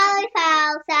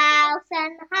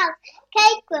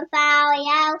cake without a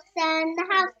house and the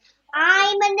house.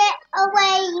 I'm a little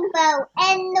rainbow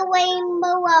in the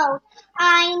rainbow road.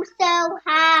 I'm so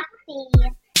happy.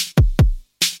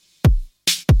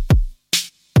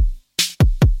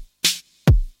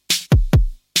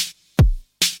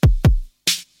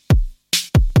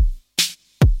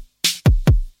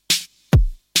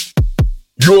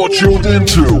 You're tuned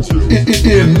into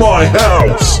In My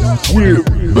House with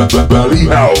Valley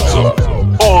Houser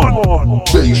on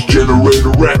Bass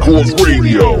Generator Records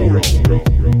Radio.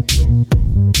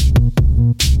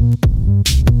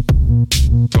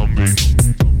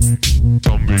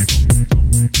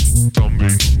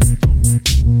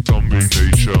 Zombie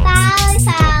Nation. House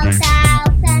and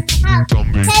house.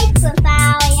 Cake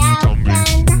without a house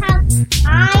and the house.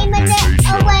 I'm a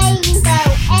little rainbow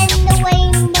in the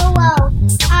rainbow road.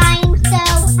 I'm so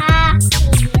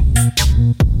happy.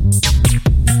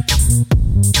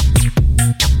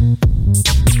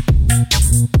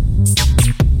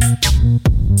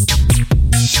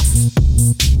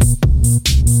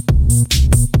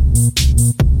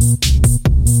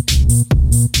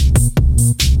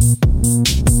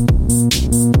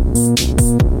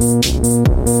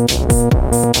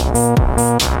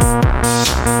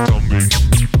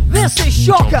 This is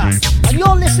Shocker, and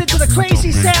you're listening to the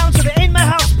crazy sounds of the In My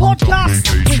House podcast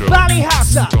with Valley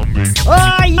Houser.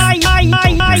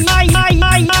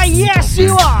 Yes,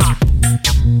 you are.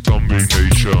 Zombie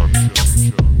Nation.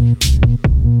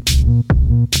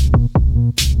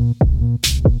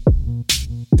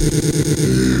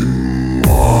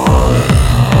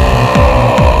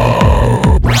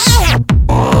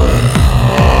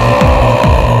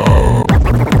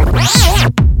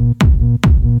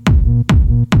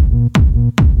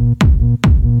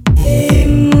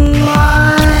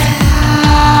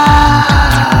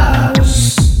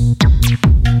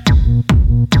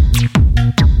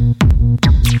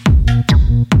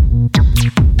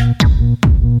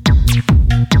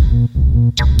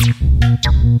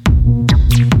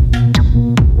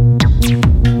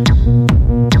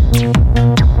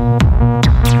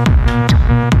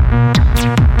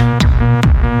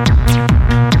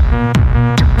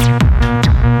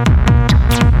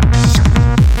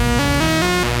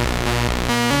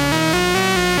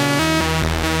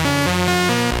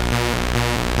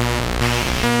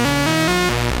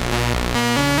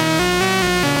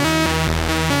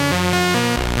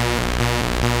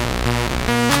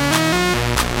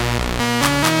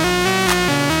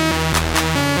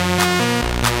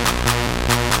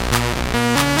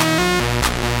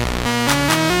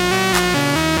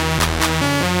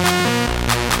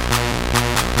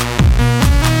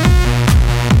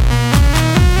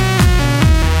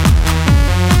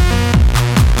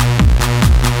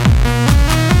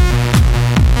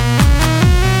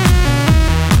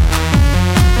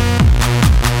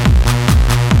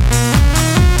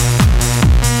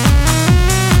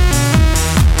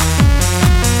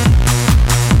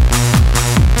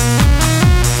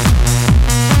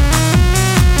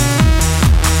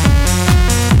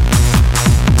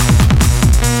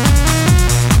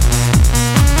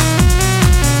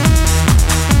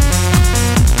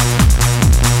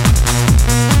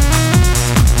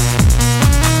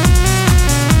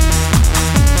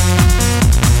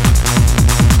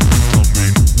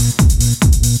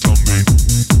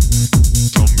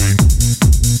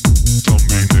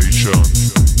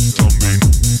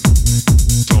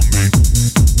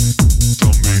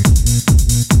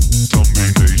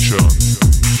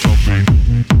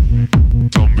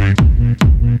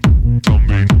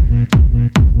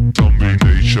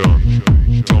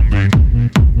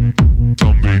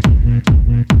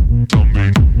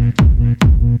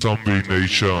 Zombie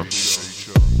Nation.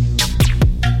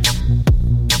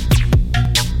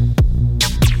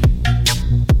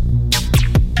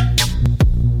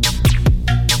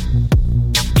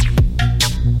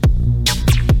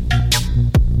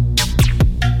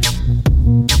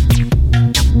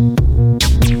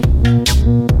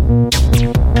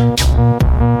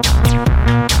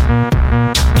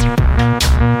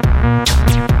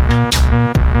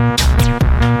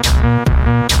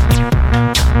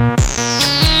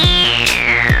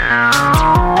 Yeah.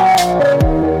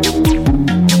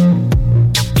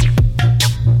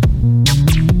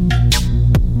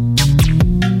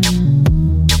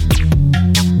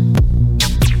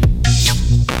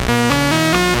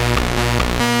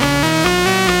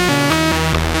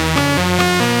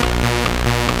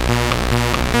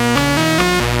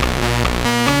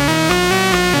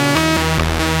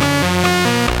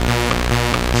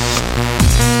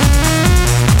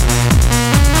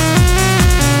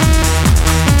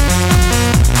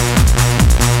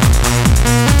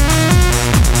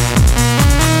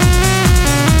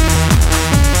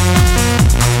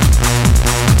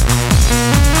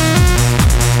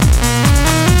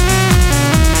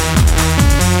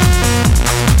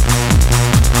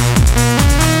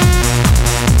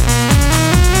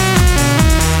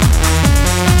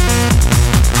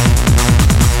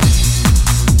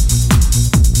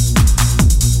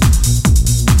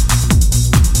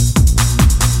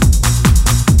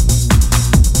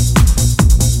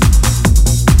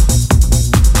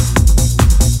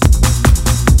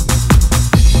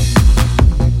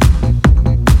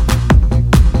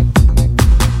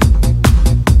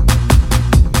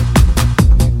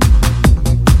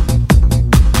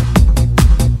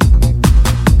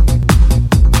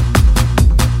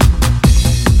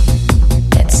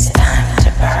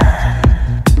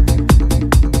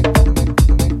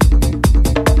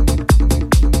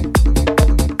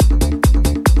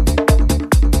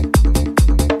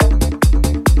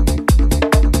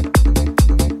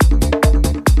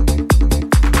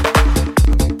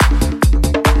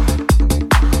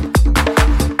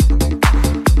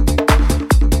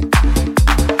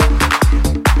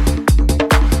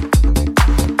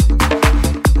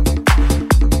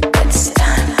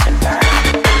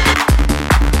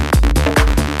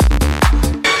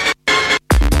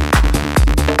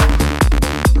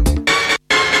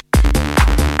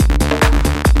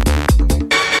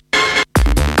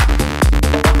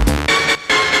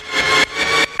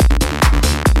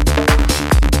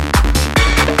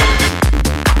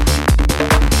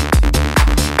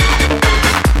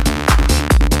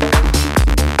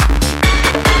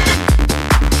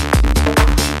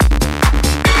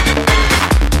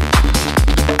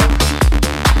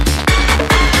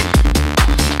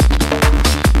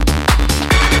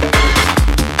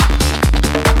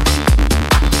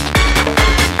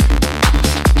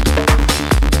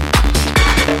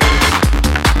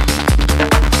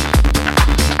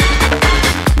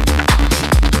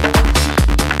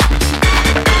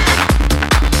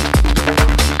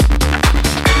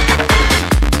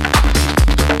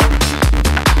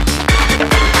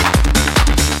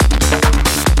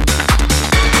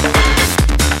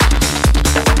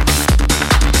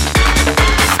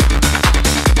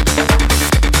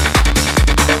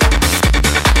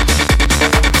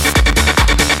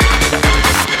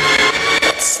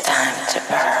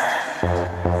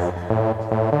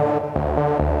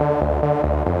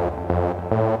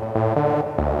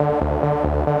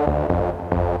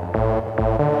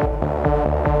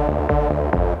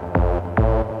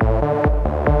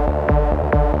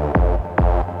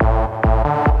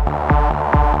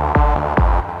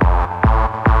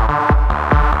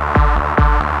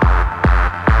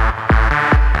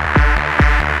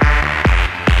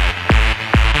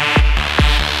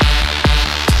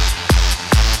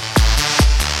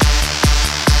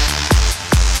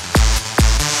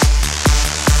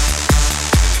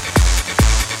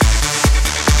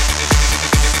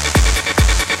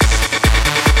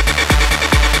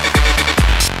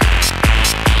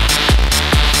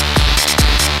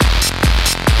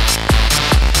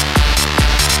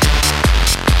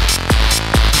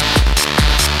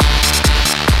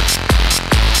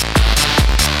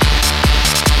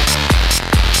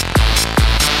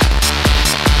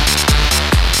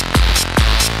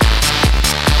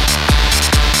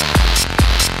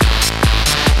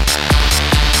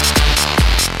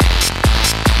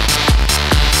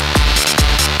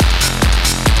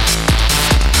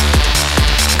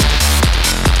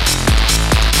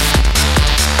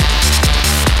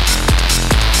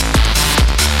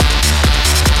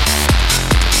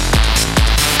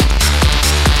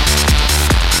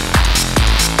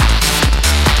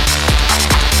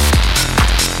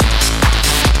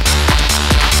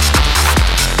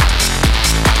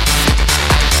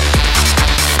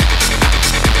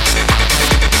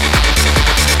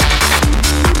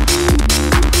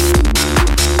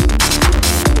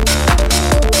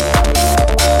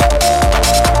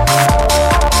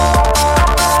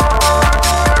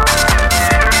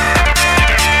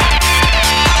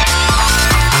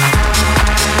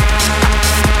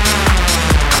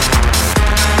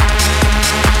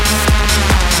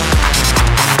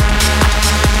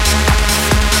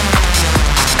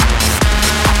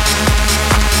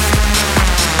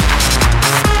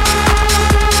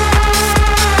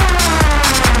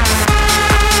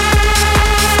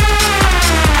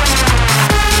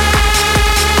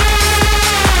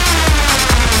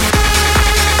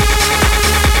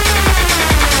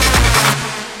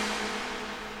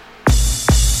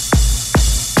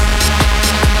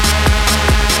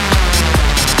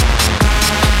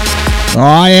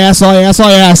 Oh yes, oh yes, oh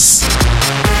yes.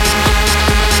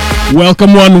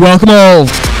 Welcome one, welcome all.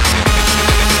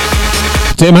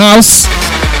 Tim House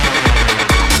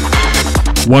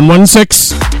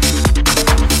 116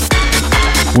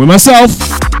 with myself,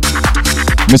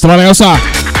 Mr. Valiosa.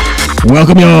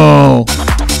 Welcome y'all.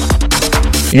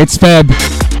 It's Feb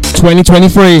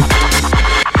 2023.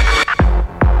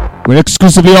 We're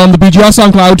exclusively on the BGR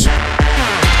SoundCloud.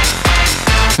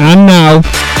 And now,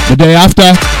 the day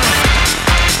after,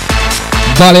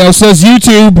 Valiosa's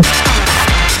YouTube.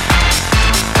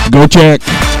 Go check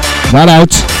that out.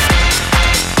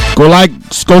 Go like,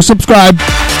 go subscribe.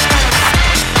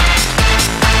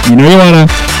 You know you wanna.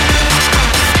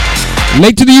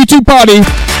 Late to the YouTube party.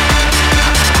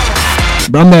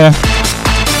 From there.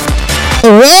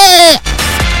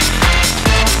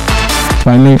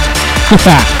 Finally.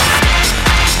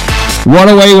 What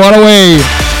a way, what a way.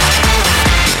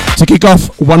 To kick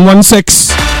off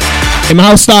 116 in my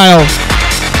house style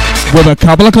with a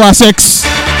couple of classics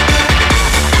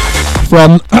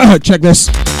from, check this,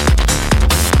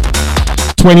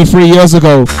 23 years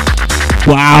ago.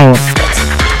 Wow.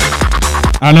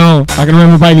 I know, I can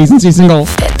remember buying these in C single.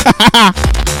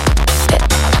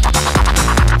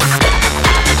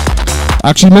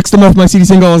 Actually mixed them off my CD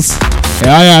singles.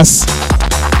 Yeah, yes.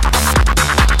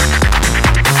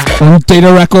 On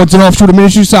Data Records and Offshore the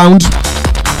Ministry Sound.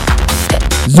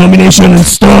 Zombie Nation and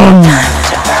Stone.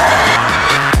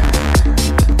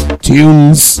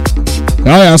 Tunes. Oh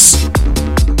yes.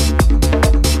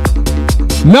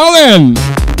 Now then,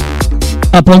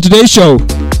 up on today's show.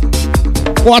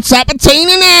 What's happening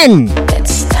then?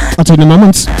 I'll tell you in a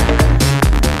moment.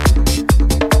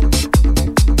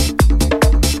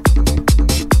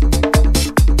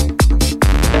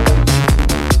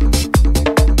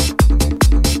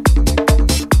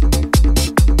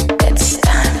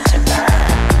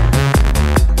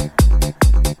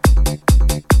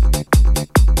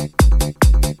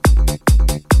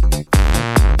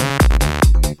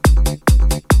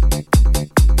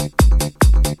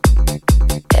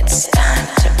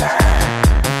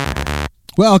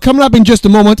 Well, coming up in just a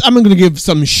moment, I'm going to give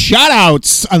some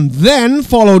shout-outs, and then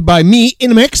followed by me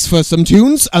in a mix for some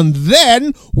tunes, and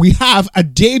then we have a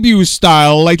debut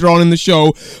style later on in the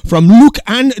show from Luke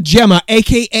and Gemma,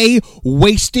 aka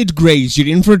Wasted Grayz.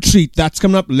 You're in for a treat. That's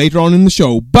coming up later on in the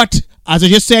show. But, as I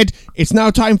just said, it's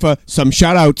now time for some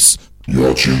shout-outs.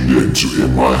 You're tuned in to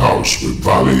In My House with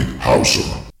Valley Houser.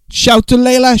 Shout to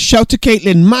Layla, shout to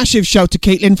Caitlin, massive shout to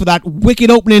Caitlin for that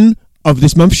wicked opening of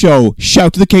this month's show.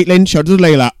 Shout to the Caitlin, shout to the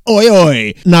Layla. Oi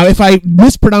oi. Now if I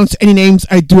mispronounce any names,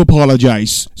 I do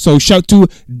apologise. So shout to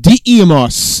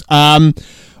Diemos. On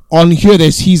Hear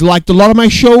This, he's liked a lot of my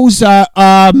shows,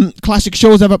 classic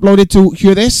shows I've uploaded to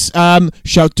Hear This.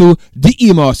 Shout to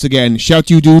Diemos again. Shout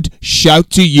to you, dude. Shout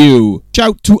to you.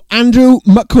 Shout to Andrew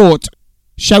McCourt.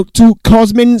 Shout to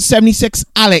Cosmin76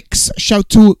 Alex. Shout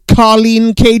to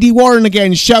Carleen KD Warren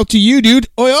again. Shout to you, dude.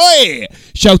 Oi, oi.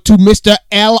 Shout to Mr.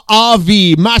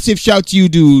 LRV. Massive shout to you,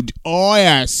 dude. Oh,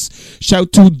 yes.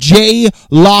 Shout to J.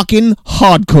 Larkin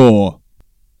Hardcore.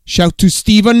 Shout to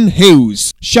Stephen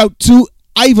Hughes. Shout to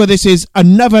either this is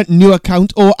another new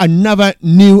account or another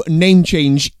new name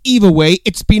change. Either way,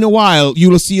 it's been a while.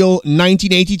 Ulysses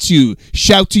 1982.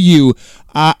 Shout to you.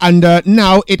 And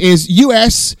now it is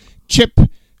US Chip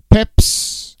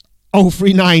Peps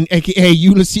 039, aka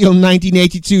Ulysses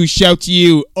 1982. Shout to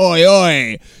you. Oi,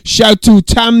 oi. Shout to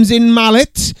Tamsin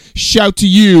Mallet. Shout to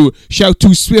you. Shout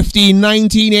to Swifty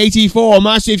 1984.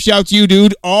 Massive shout to you,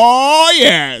 dude. Oh,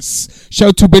 yes.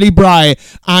 Shout to Billy Bry.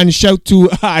 And shout to,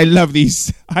 I love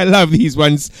these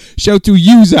ones. Shout to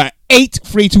user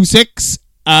 8326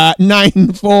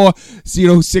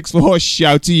 94064.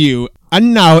 Shout to you.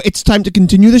 And now it's time to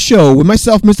continue the show with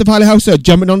myself, Mr. Valley Houser,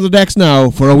 jumping onto the decks now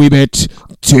for a wee bit.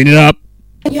 Tune it up.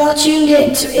 You're tuned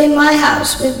in to In My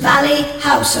House with Valley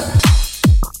Houser.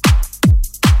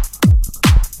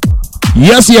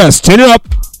 Yes, tune it up.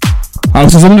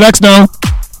 House is on the decks now.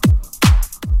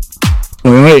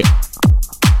 Alright.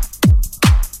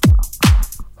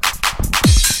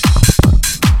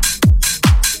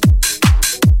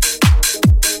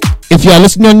 If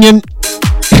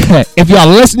you are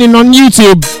listening on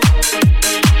YouTube,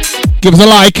 give us a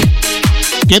like.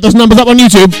 Get those numbers up on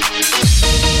YouTube.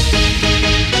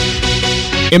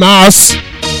 In my house,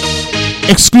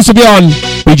 exclusively on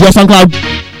BGS SoundCloud.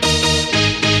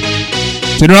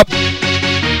 Turn it up.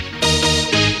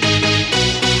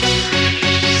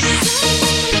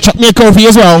 Chuck me a Kofi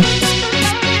as well.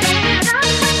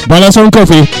 Buy us on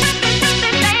Kofi.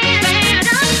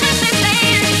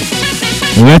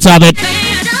 Let's have it.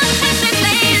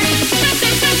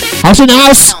 House in the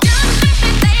house.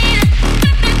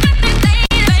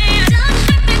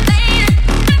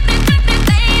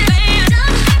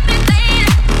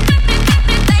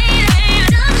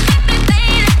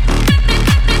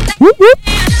 Whoop, whoop.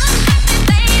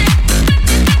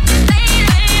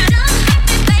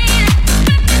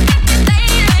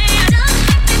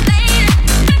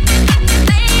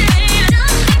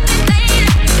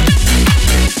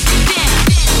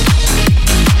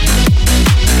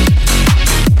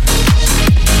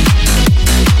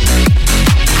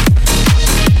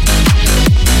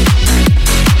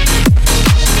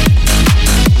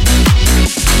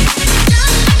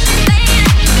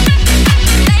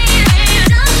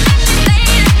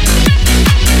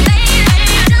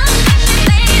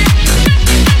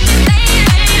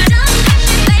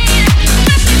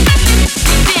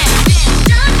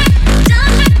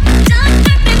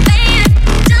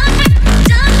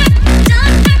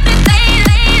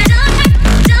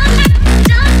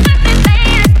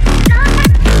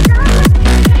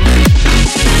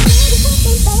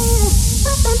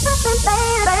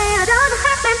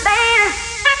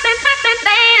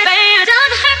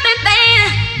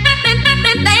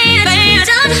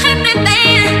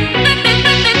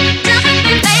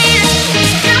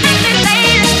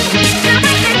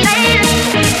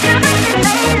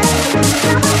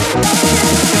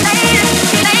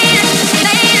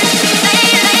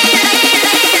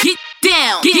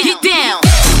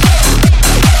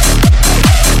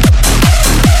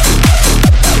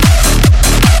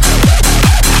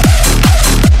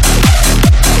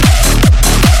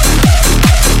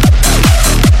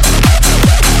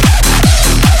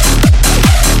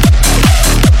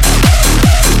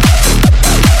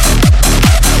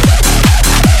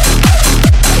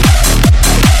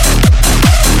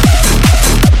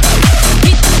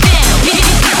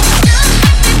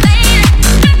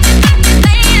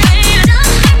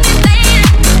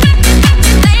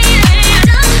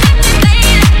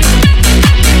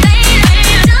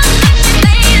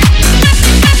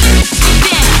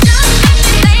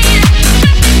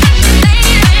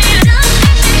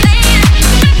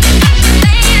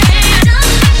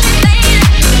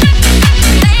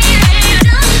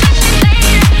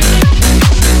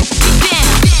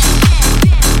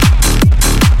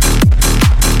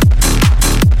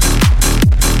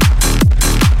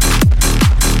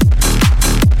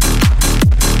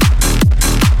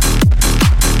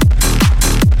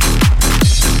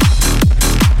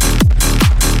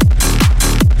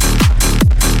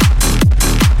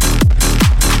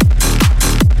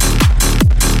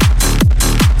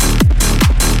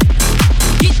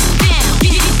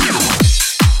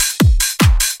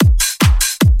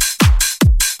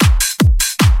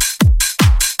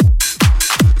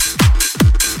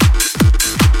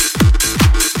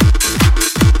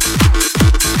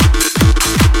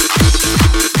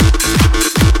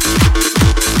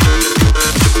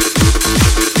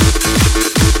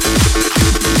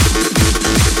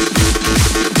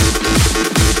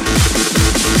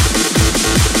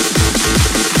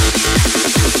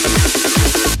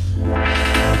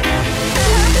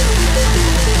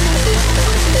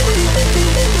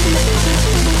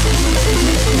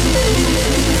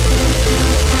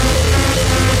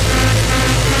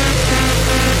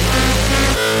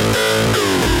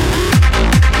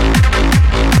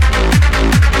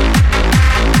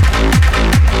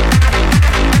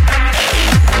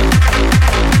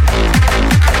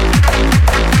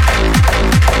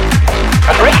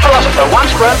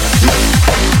 different.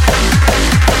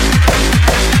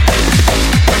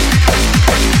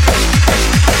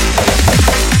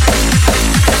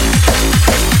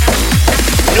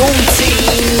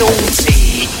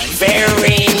 Naughty,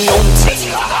 very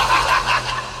naughty.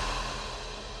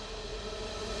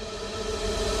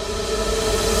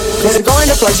 There's a guy in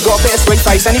the place, he's got a bit of sweet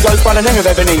face, and he goes by the name of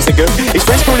Ebenezer Good. His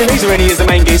friends call him Easer, and he is the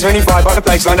main geezer, and he vibe by the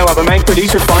place like no other man could.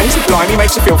 He's refined, he's sublime, he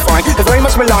makes you feel fine. They're very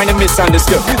much maligned and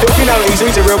misunderstood. But if you know Easer,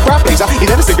 he's a real crowd pleaser.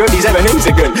 He's ever so good, he's Ebenezer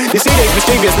Good. You see that he's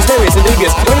mischievous, mysterious and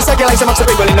devious. When he circulates amongst the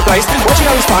people in the place, what you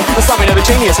know he's fun, the something of a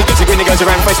genius. He gives a grin that goes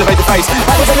around face to face.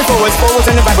 Backwards and forwards, forwards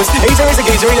and backwards. Easer is a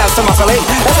geezer, he loves to muscle in.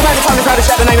 That's about the time the crowd has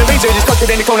shout the name of Easer, just cocked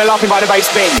in the corner laughing by the bass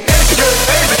bin. Easer Good,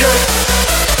 Easer Good.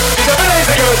 He's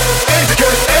Ebenezer Good, Easer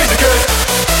Good, Easer Good.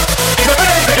 He's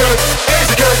Ebenezer Good,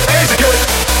 Easer Good, Easer Good.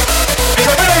 He's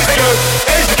Ebenezer Good,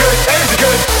 Easer Good, Easer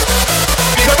Good.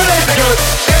 He's Ebenezer Good,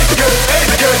 Easer Good,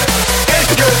 Easer Good.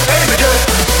 Easer Good, Easer Good.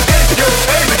 Easer Good,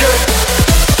 Easer Good.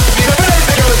 He's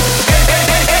Ebenezer Good.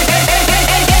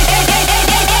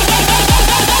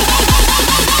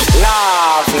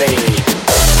 Lovely.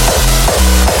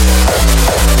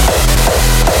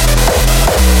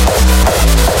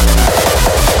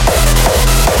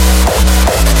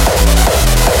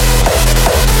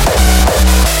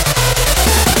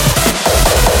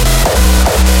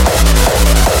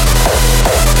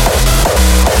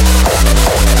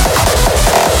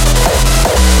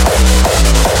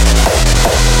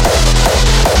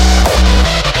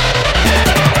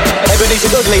 He's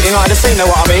a good leading light, the scene, know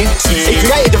what I mean? He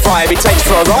created the vibe, he takes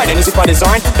for a ride, and as if by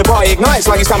design, the party ignites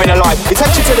like he's coming alive. He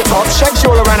takes you to the top, shakes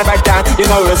you all around and back down, you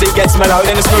know, as he gets mellow,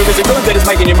 then as smooth as a groove that is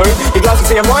making you move. He glides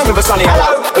into your mind with a sunny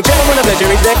hello. A gentleman of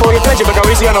leisure, he's there for your pleasure, but go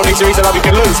easy on Easer, he's a love you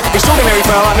can lose. Extraordinary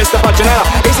fellow like Mr. Punchinella,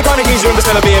 he's the kind of geezer who must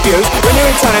never be abused. When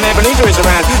you're in town and Ebenezer is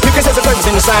around, you can sense the presence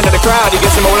in the sound of the crowd, he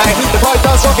gets them all out. The party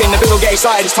starts rocking, the people get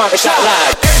excited, it's time to shout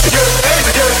loud. Easer Good,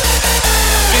 Easer Good.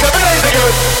 He's Ebenezer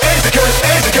Good, Easer Good,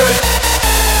 Easer Good.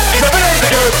 He's Ebenezer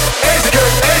Good, Easer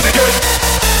Good, Easer Good.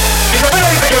 He's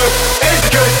Ebenezer Good,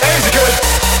 Easer Good, Easer Good.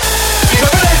 He's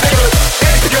Ebenezer Good,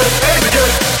 Easer Good, Easer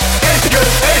Good. Easer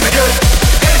Good, Easer Good.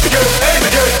 Easer Good,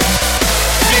 Easer Good.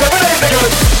 He's Ebenezer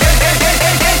Good.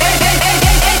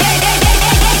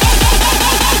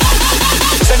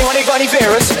 Has anyone here got any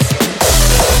fears?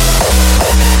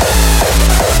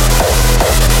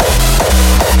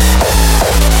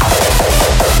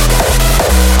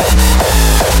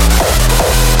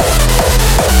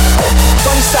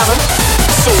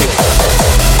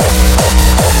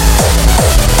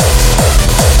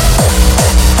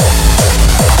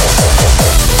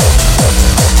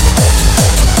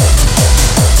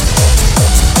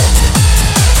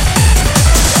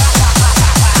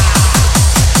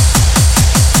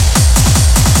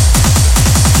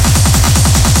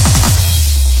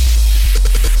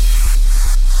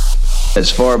 As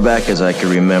far back as I can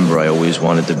remember, I always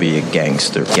wanted to be a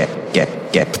gangster.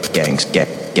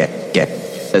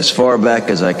 As far back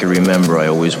as I can remember, I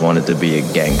always wanted to be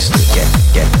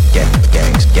a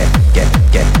gangster.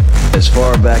 As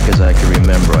far back as I can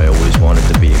remember, I always wanted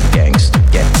to be a gangster.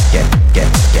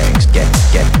 As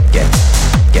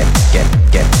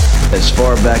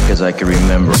far back as I can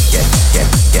remember,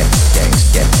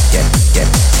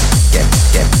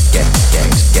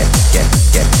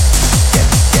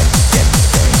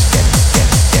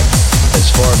 as far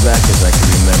back as I can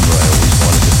remember, I always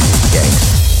wanted to be a gangster.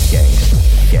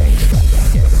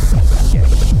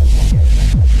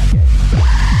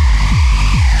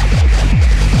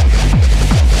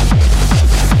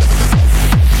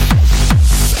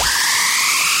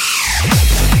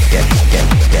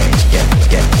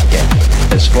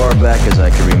 As far back as I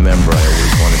can remember, I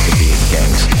always wanted to be a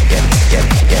gangster.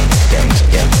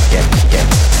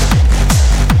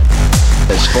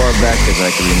 As far back as I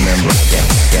can remember,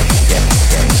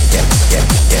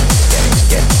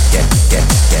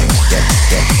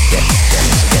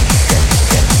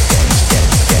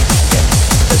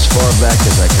 as far back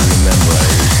as I can remember, I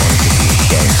always wanted to be a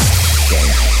gangster.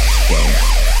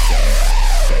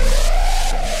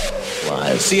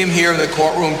 Live. See him here in the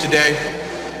courtroom today?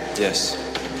 Yes.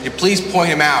 Can you please point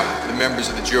him out to the members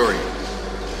of the jury?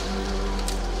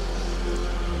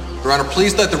 Your Honor,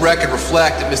 please let the record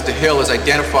reflect that Mr. Hill has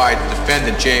identified the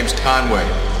defendant, James Conway.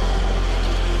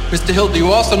 Mr. Hill, do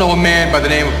you also know a man by the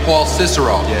name of Paul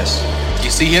Cicero? Yes. Do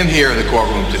you see him here in the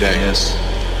courtroom today? Yes.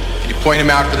 Can you point him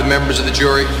out for the members of the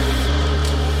jury?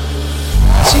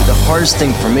 See, the hardest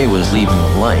thing for me was leaving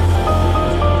the life.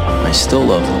 I still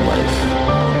love the life.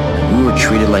 And we were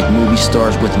treated like movie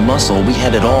stars with muscle. We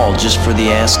had it all just for the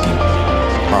asking.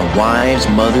 Our wives,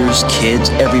 mothers,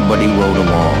 kids, everybody rode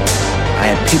along. I I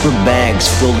had paper bags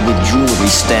filled with jewelry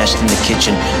stashed in the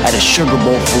kitchen. I had a sugar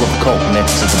bowl full of Coke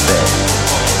next to the bed.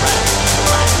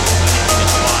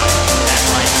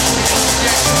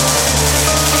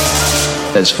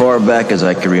 As far back as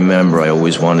I can remember, I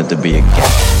always wanted to be a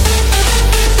gangster.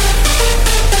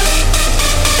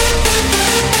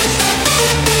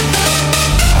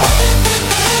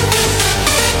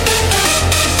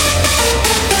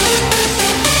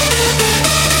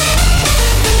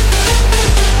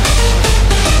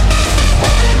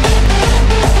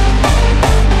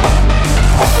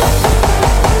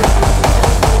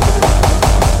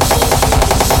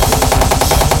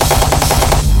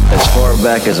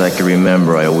 Back as I can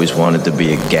remember, I always wanted to be a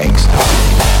gangster.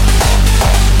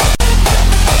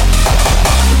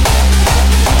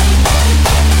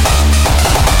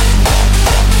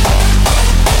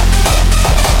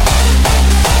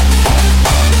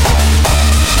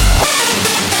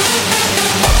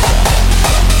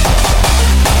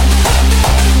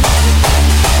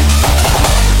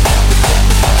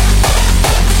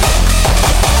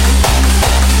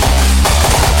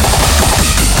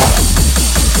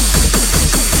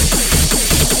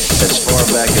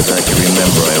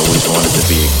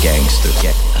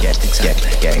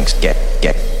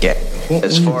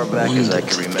 As far back as I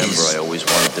can remember, I always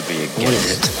wanted to be a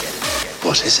gangster.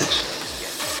 What is it?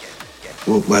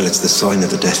 Well, it's the sign of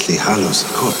the Deathly Hallows,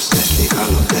 of course. Deathly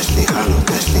Hallow, Deathly Hallow,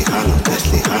 Deathly Hallow,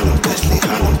 Deathly Hallow, Deathly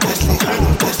Hallow, Deathly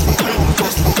Hallow, Deathly Hallow,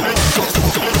 Deathly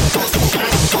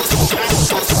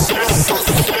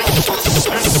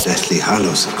Hallow, Deathly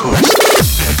Hallows, of course.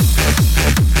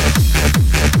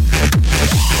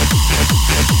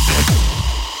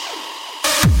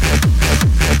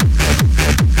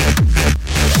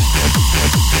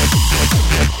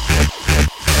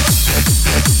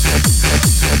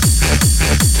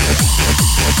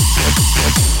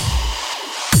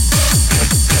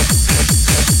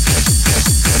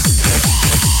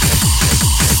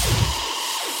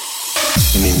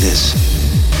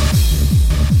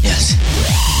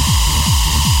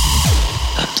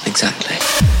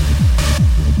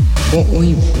 What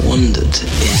we wondered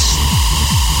is,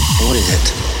 what is it?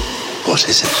 What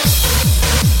is it?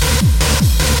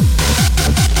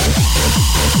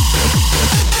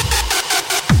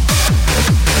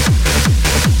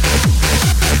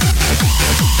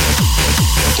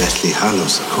 Deathly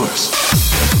Hallows, of course.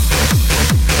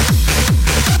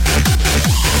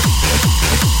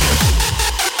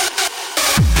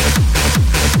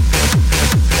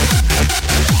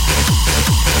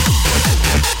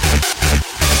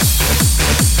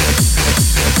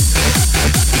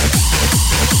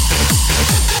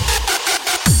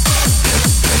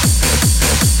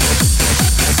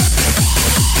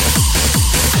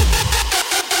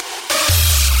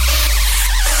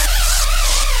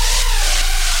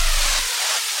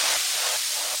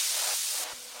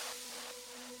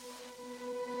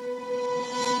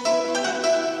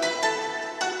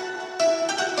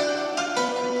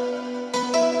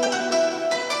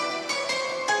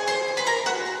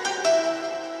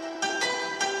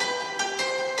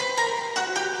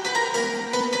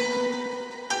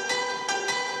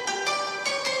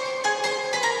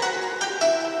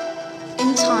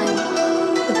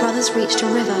 Reached a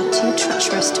river too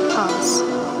treacherous to pass,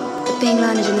 but being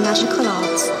learned in the magical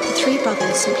arts, the three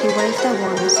brothers simply waved their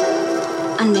wands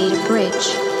and made a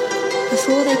bridge.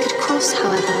 Before they could cross,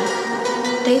 however,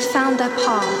 they found their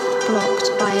path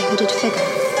blocked by a hooded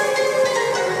figure.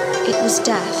 It was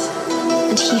Death,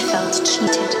 and he felt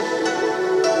cheated.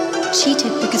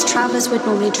 Cheated because travelers would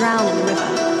normally drown in the river.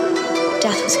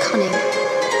 Death was cunning.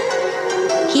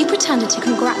 He pretended to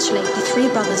congratulate the three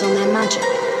brothers on their magic,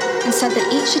 and said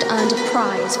that each had earned a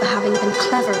prize for having been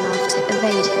clever enough to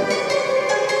evade him.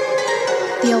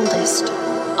 The oldest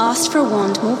asked for a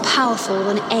wand more powerful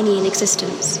than any in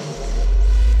existence.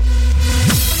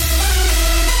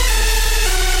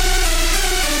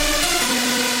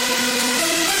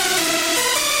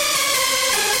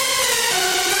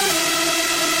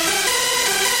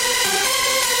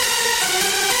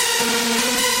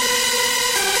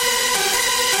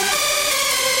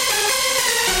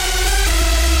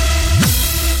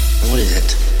 What is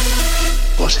it?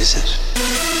 What is it?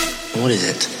 What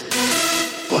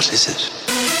is it?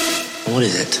 What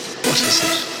is it? What is it?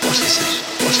 What is it? What is it?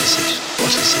 What is it? What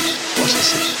is it? What is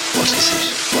it? What is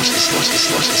it? What is what is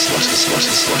what is what is what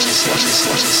is what is what is what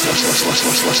is what is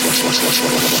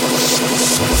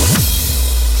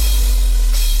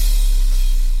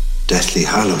Deathly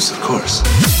Hallows, of course.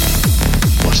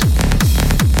 What?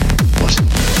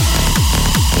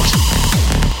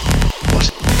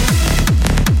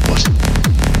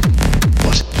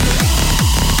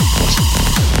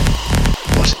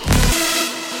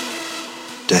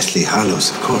 Deathly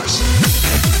Hallows, of course.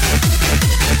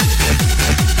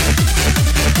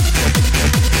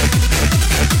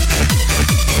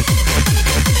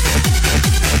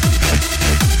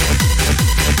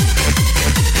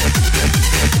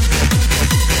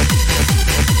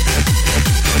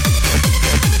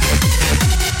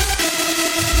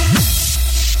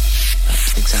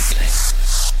 Exactly.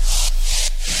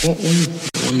 What we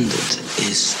wondered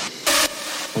is,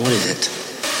 what is it?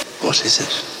 What is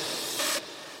it?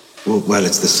 Well,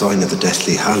 it's the sign of the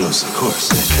Deathly Hallows, of course.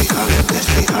 Deathly Hallow,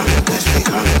 Deathly Hallow, Deathly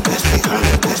Hallow, Deathly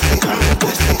Hallow, Deathly Hallow,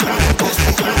 Deathly Hallow,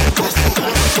 Deathly Hallow, Deathly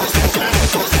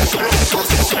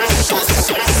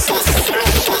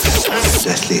Hallow,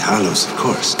 Deathly Hallows, of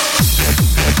course.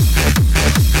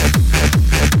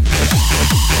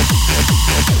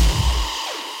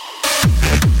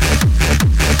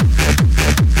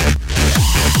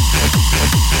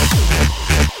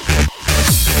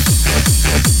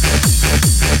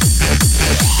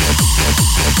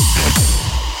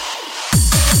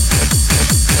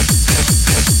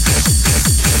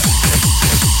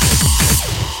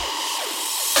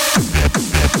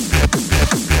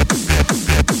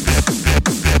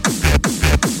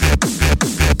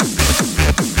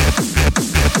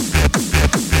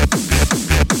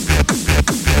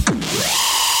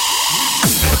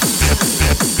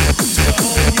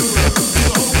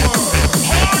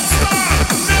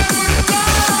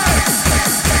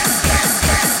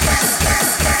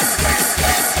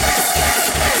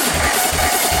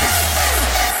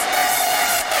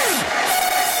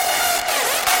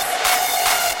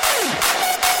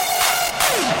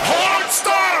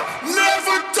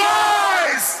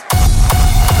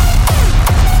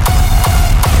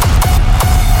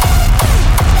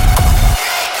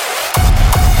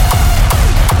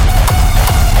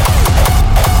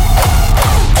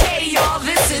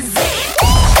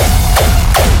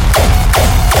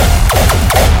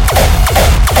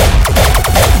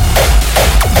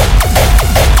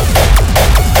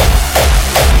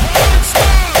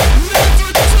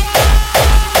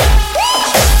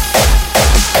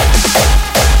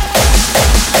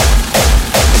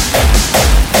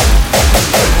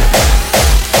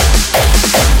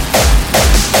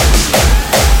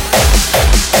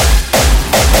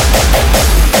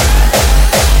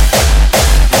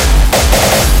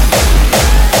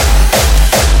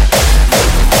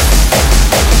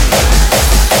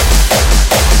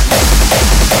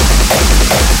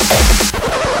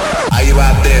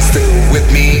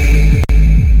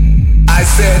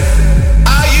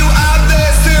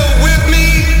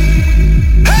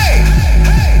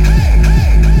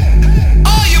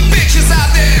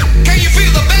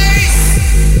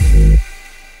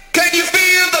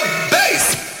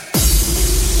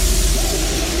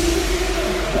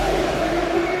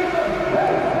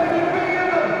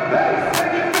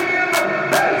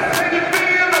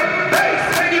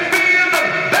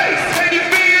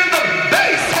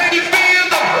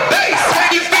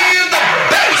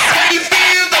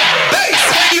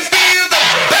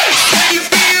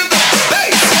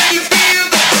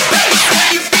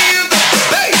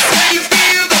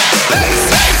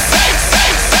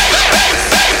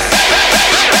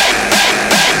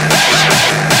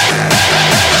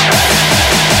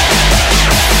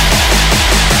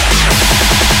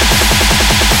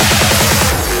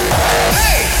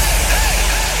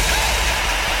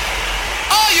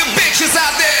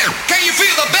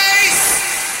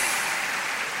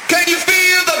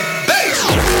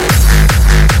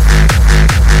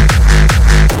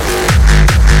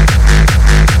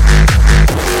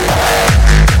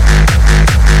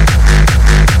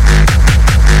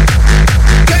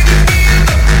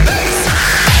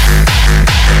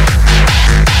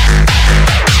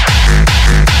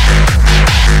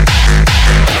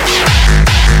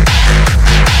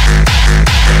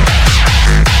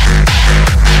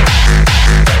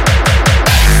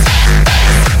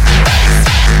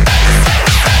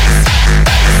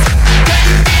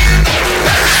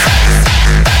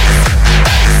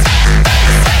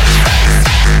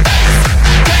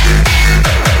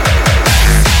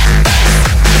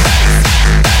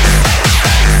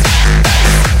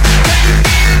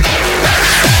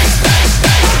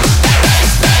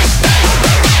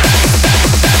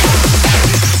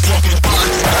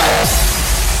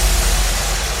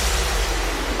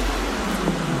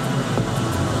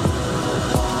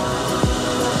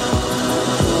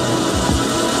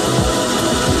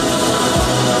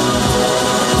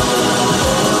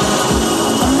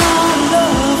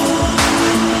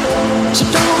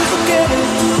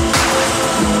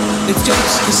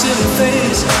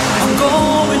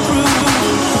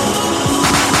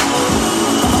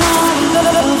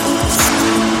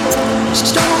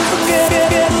 Just don't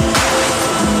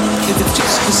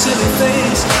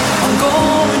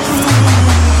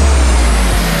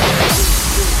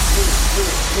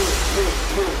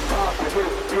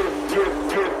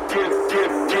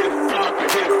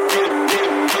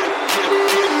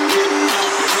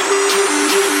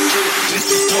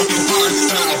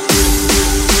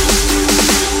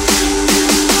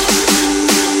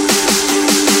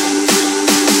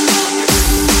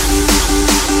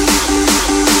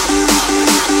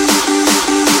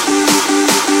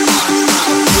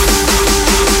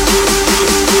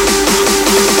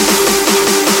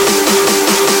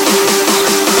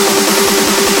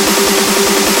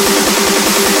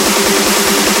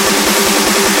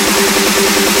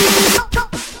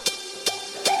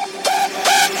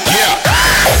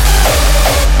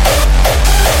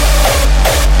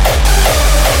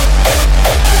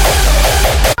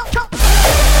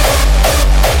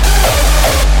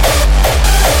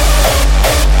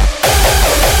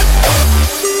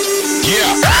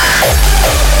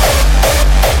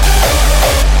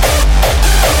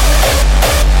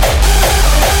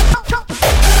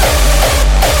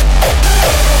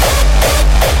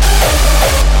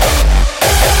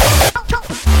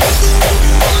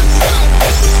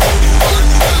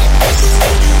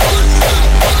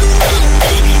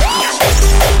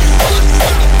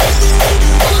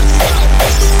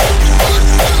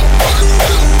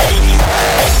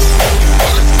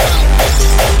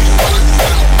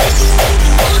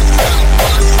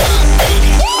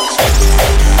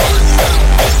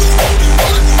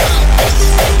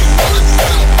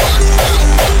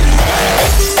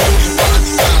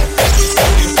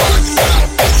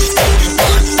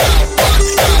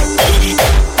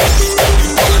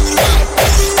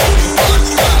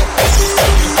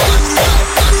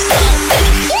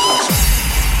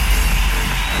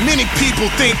Many people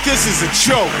think this is a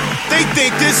joke. They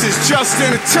think this is just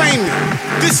entertainment.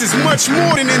 This is much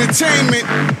more than entertainment.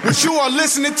 What you are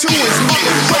listening to is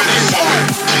motherfucking art.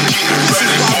 This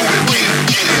is why we breathe.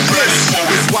 This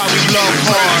is why we love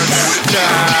hard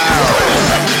style.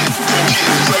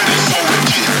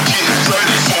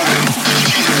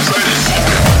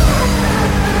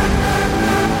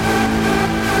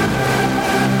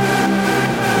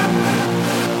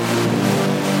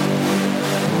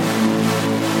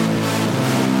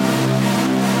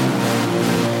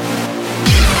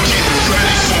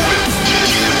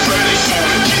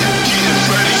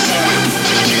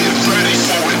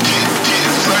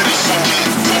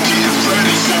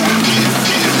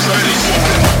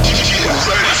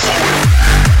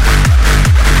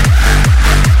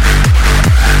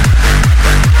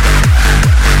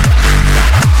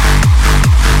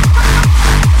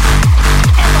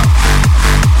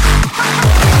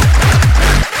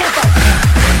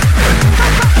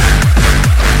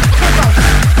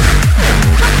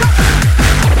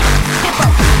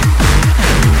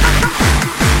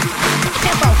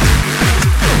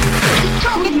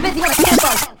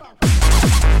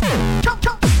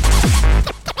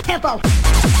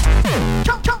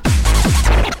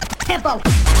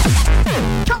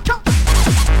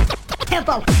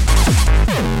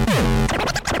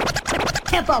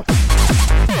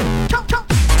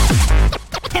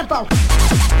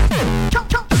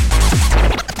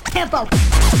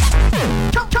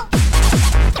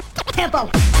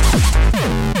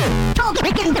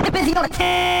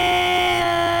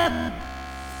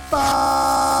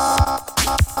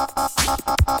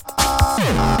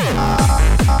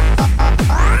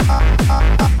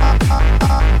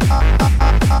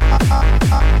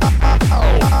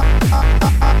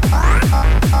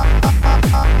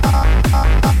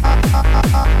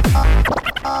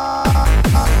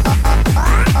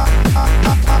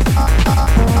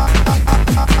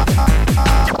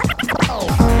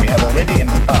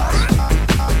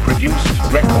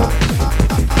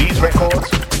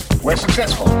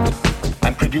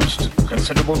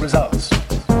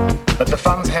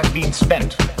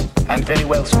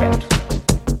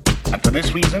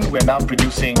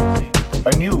 Producing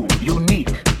a new,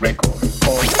 unique record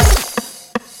called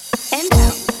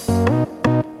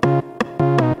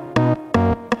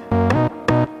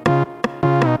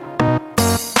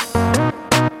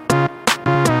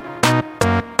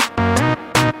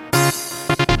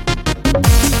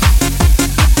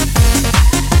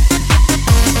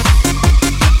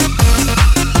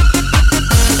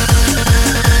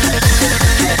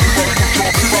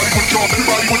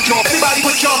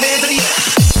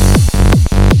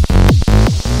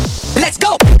Let's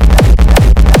go!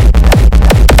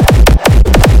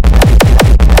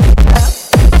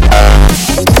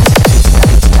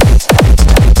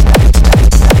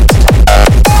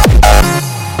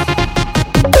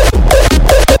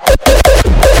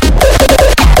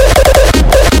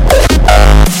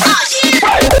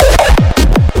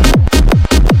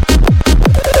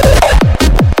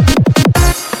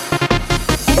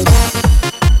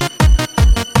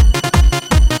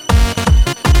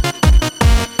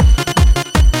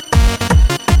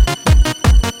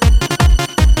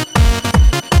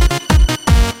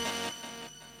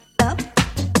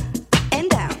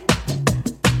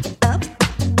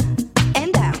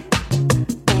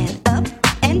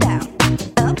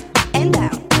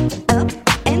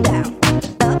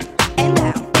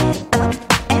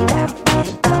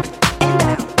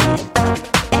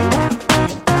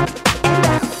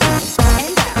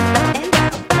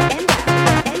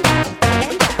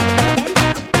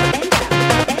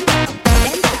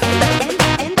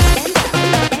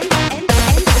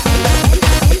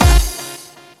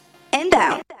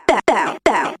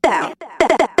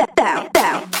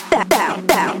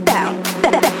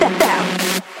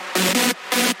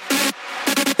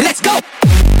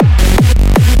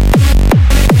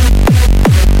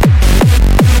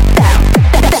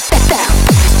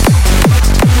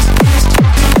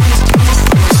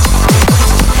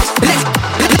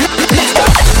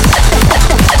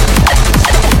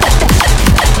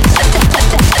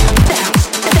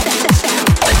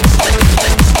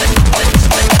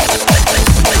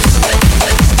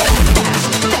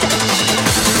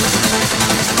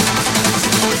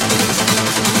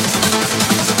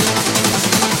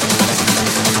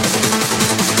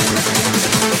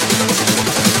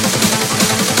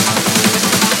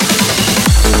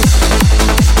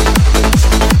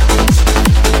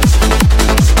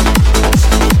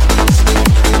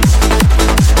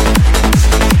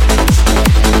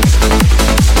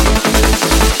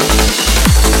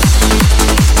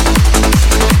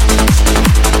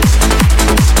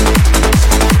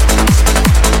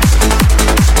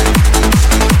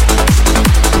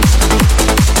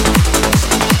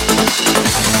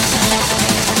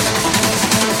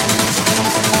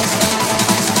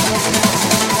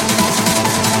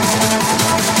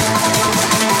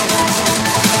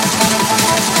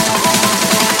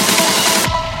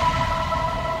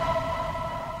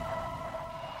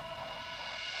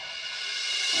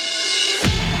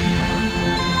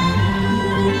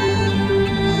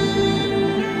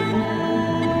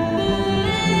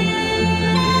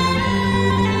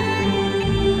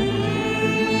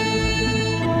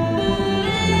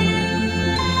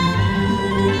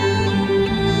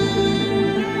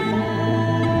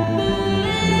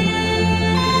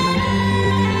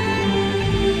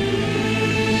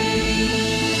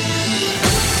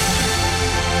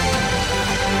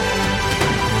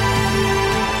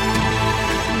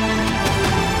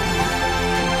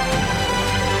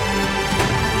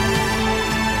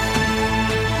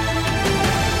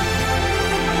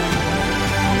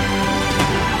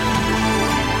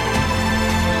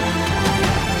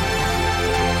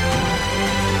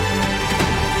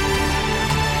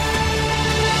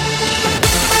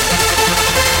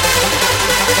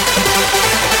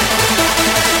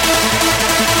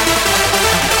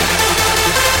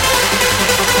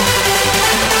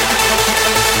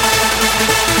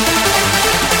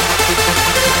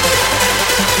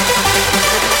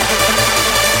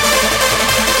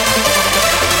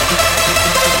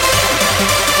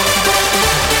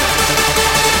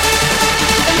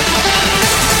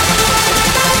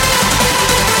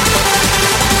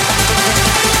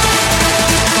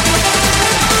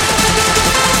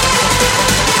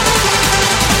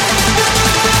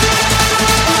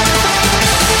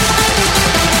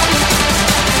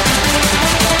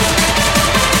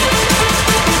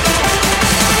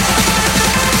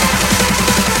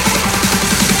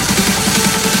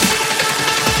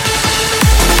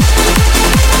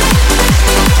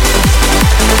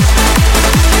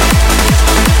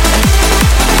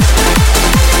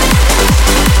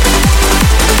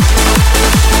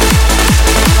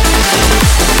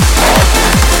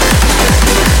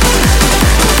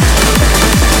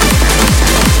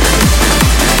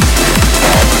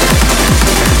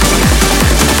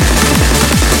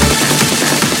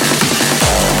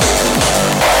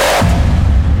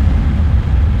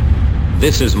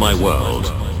 This is my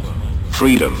world.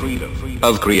 Freedom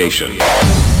of creation.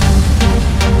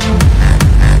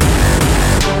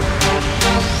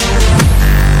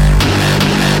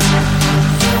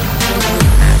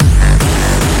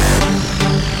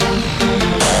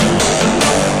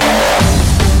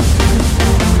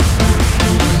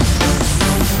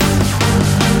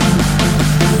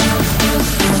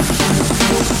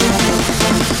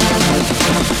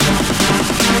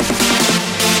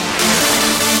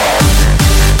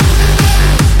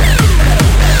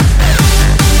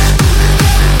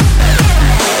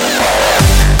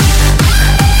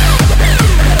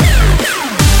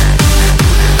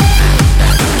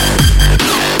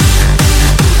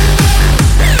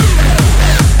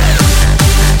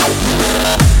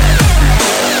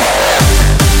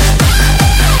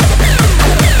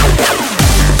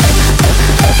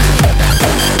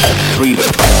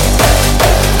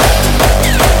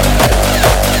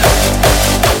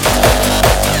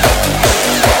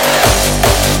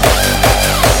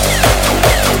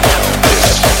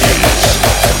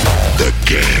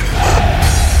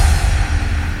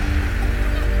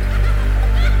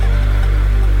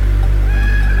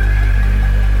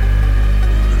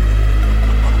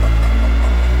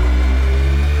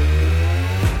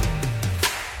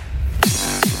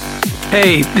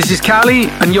 Hey, this is Callie,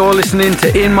 and you're listening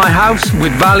to In My House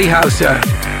with Valley Houser.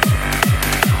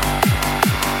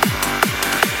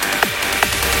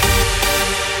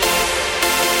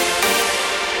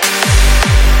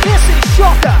 This is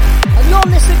Shocker, and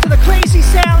you're listening to the crazy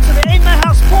sounds of the In My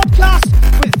House podcast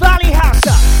with Valley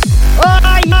Houser.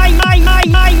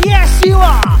 Yes you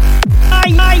are!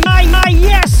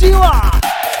 Yes you are!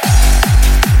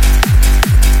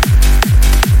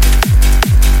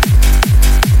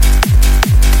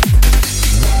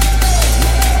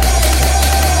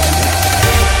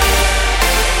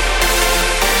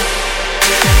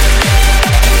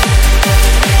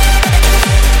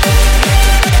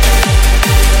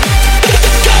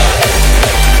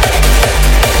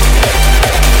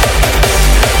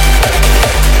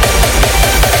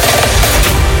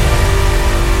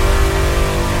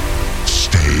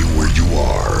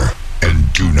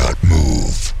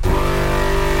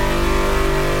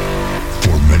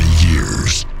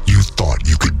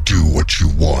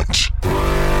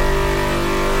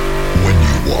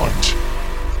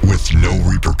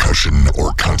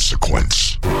 Or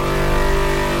consequence.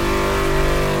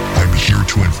 I'm here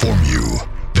to inform you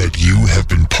that you have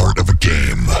been part of a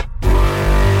game,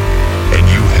 and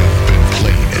you have been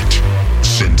playing it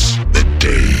since the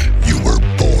day you were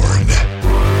born.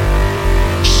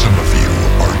 Some of you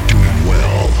are doing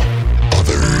well,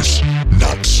 others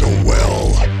not so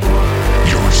well.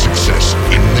 Your success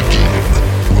in the game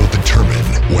will determine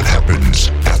what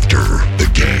happens after the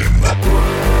game.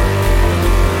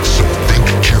 So think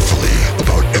carefully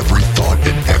about every thought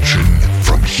and action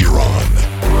from here on.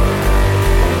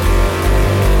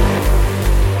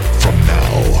 From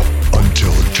now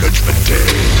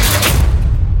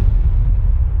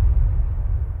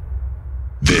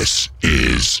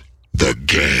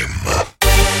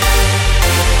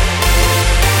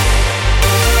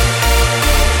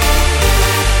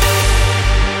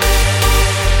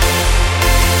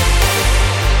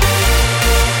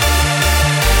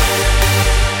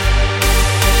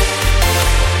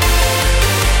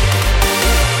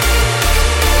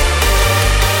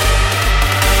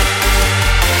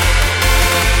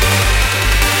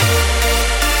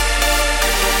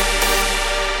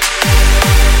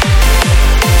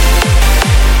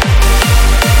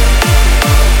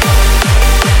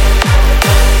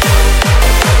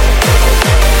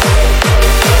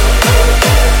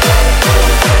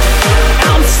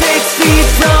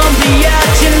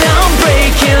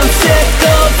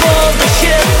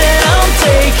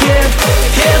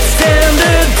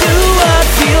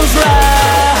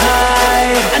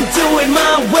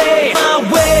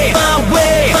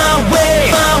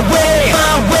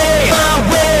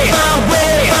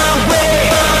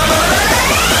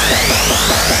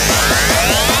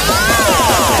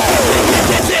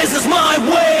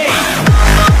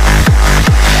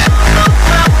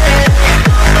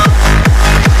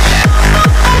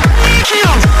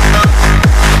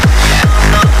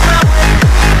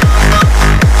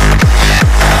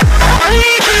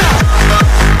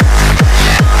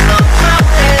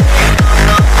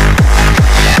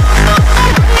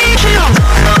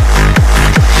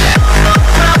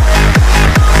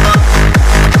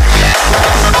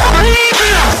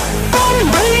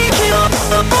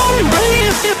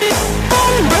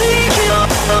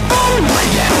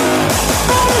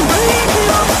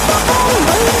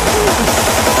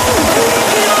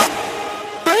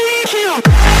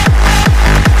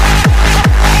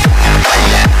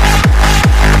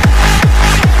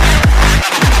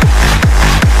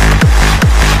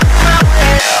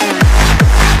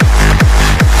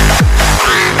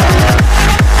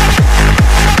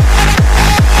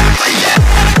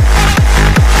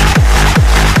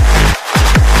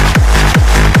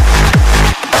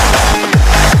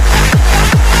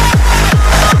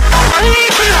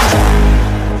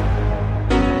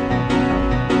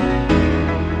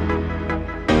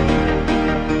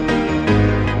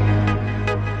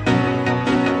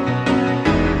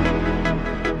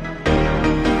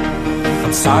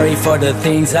Sorry for the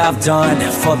things I've done,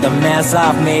 for the mess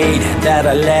I've made, that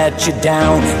I let you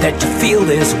down, that you feel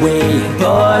this way.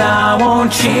 But I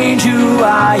won't change who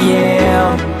I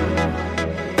am.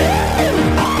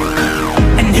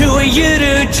 And who are you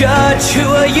to judge? Who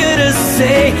are you to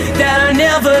say that I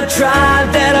never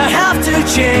tried, that I have to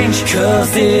change?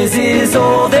 'Cause this is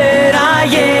all that I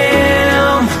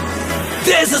am.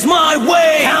 This is my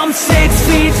way. I'm 6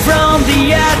 feet from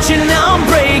the edge and I'm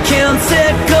breaking.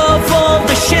 Sick of all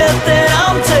the shit that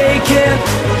I'm taking.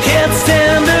 Can't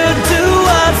stand to do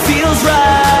what feels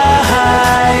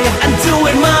right and do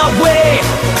it my way.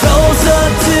 Closer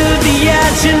to the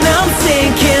edge and I'm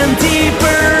sinking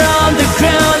deeper on the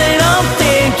ground, and I'm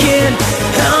thinking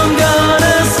I'm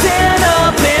gonna stand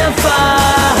up and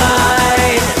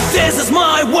fight. This is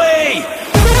my way.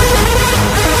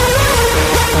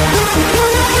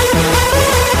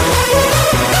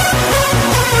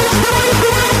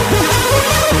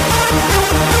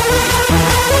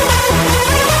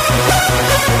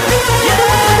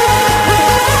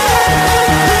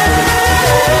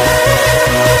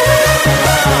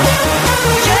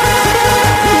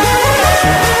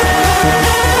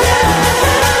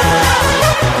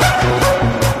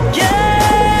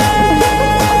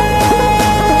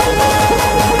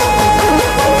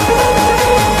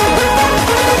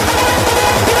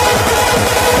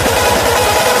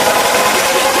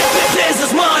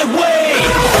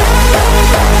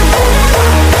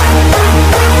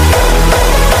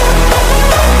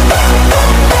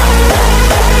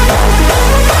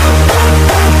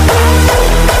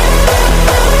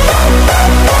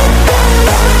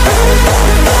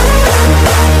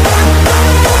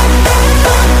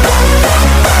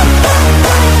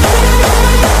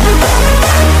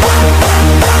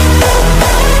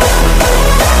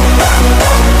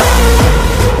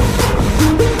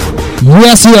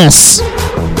 Yes, yes.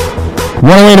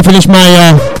 What a way to finish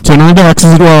my turn on the decks,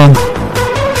 as it were.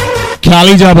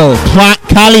 Cali double.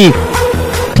 Cali.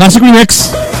 Classic remix.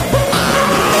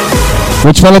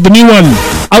 Which followed the new one.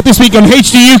 Out this week on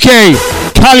HD UK.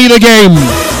 Cali the game.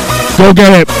 Go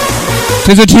get it.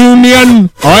 'Tis a tune, Ian.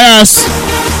 Oh, yes.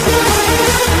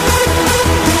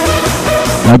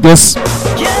 Like this.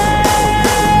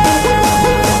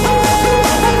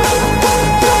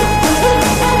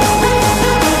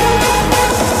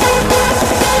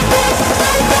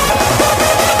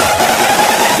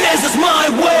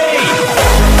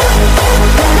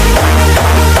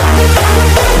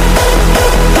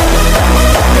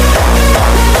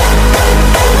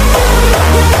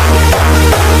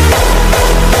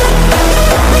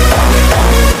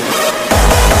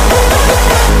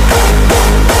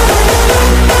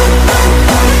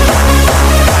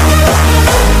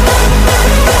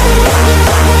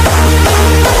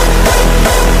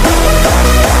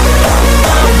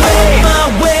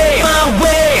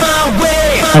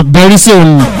 Very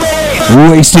soon,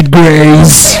 Wasted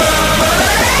Grayz.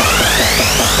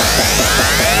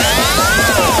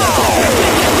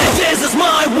 This is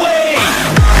my way.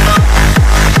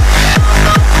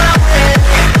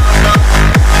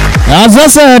 As I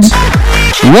said,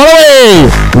 what away!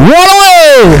 What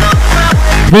away!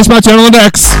 Finish my turn on the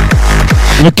decks.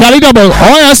 The Cali double,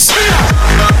 oh yes!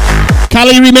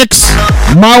 Cali remix,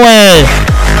 my way.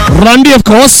 Randy, of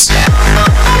course.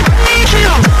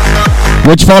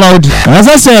 Which followed, as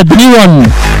I said, the new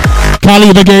one,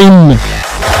 Cali the game.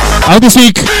 Out this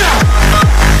week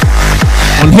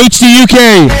on HD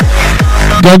UK.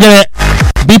 Go get it.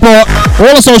 Beatport,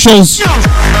 all the socials.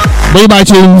 Way by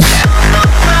tunes.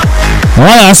 Oh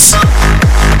yes.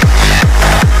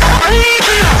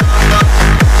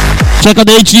 Check out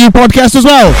the HDU podcast as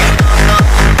well.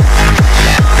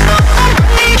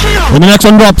 When the next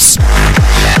one drops.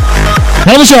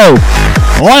 Hell of a show.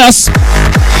 Oh yes.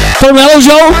 From Hell of a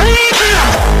Show.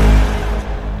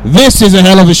 This is a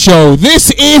hell of a show. This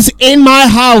is In My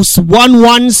House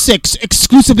 116,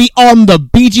 exclusively on the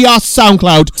BGR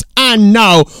SoundCloud. And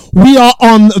now we are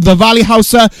on the Valley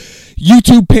Houser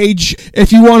YouTube page.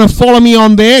 If you want to follow me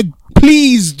on there,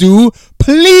 please do.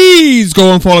 Please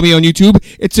go and follow me on YouTube.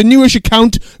 It's a newish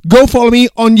account. Go follow me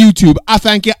on YouTube. I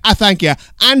thank you. I thank you.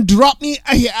 And drop me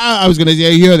I was going to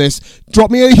say hear this.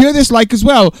 Drop me a hear this like as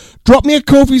well. Drop me a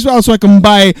Ko-fi as well so I can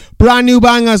buy brand new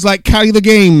bangers like Carry the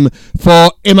Game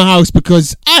for In My House,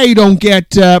 because I don't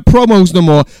get promos no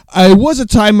more. I was a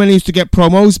time when I used to get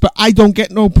promos, but I don't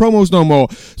get no promos no more.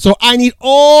 So I need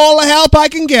all the help I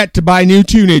can get to buy new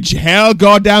tunage. Hell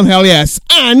goddamn hell yes.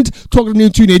 And talking of new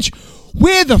tunage,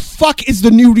 where the fuck is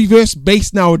the new reverse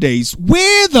bass nowadays?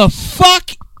 Where the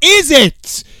fuck is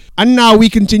it? And now we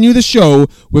continue the show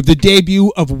with the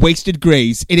debut of Wasted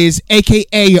Grayz. It is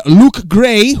aka Luke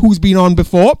Gray, who's been on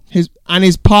before,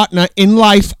 his partner in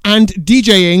life and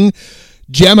DJing,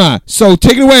 Gemma. So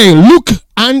take it away, Luke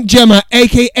and Gemma,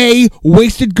 aka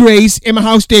Wasted Grayz, In My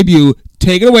House debut.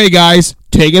 Take it away, guys.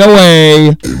 Take it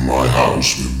away. In my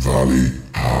house with Valley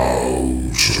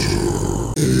House.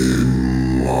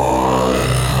 In my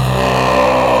house.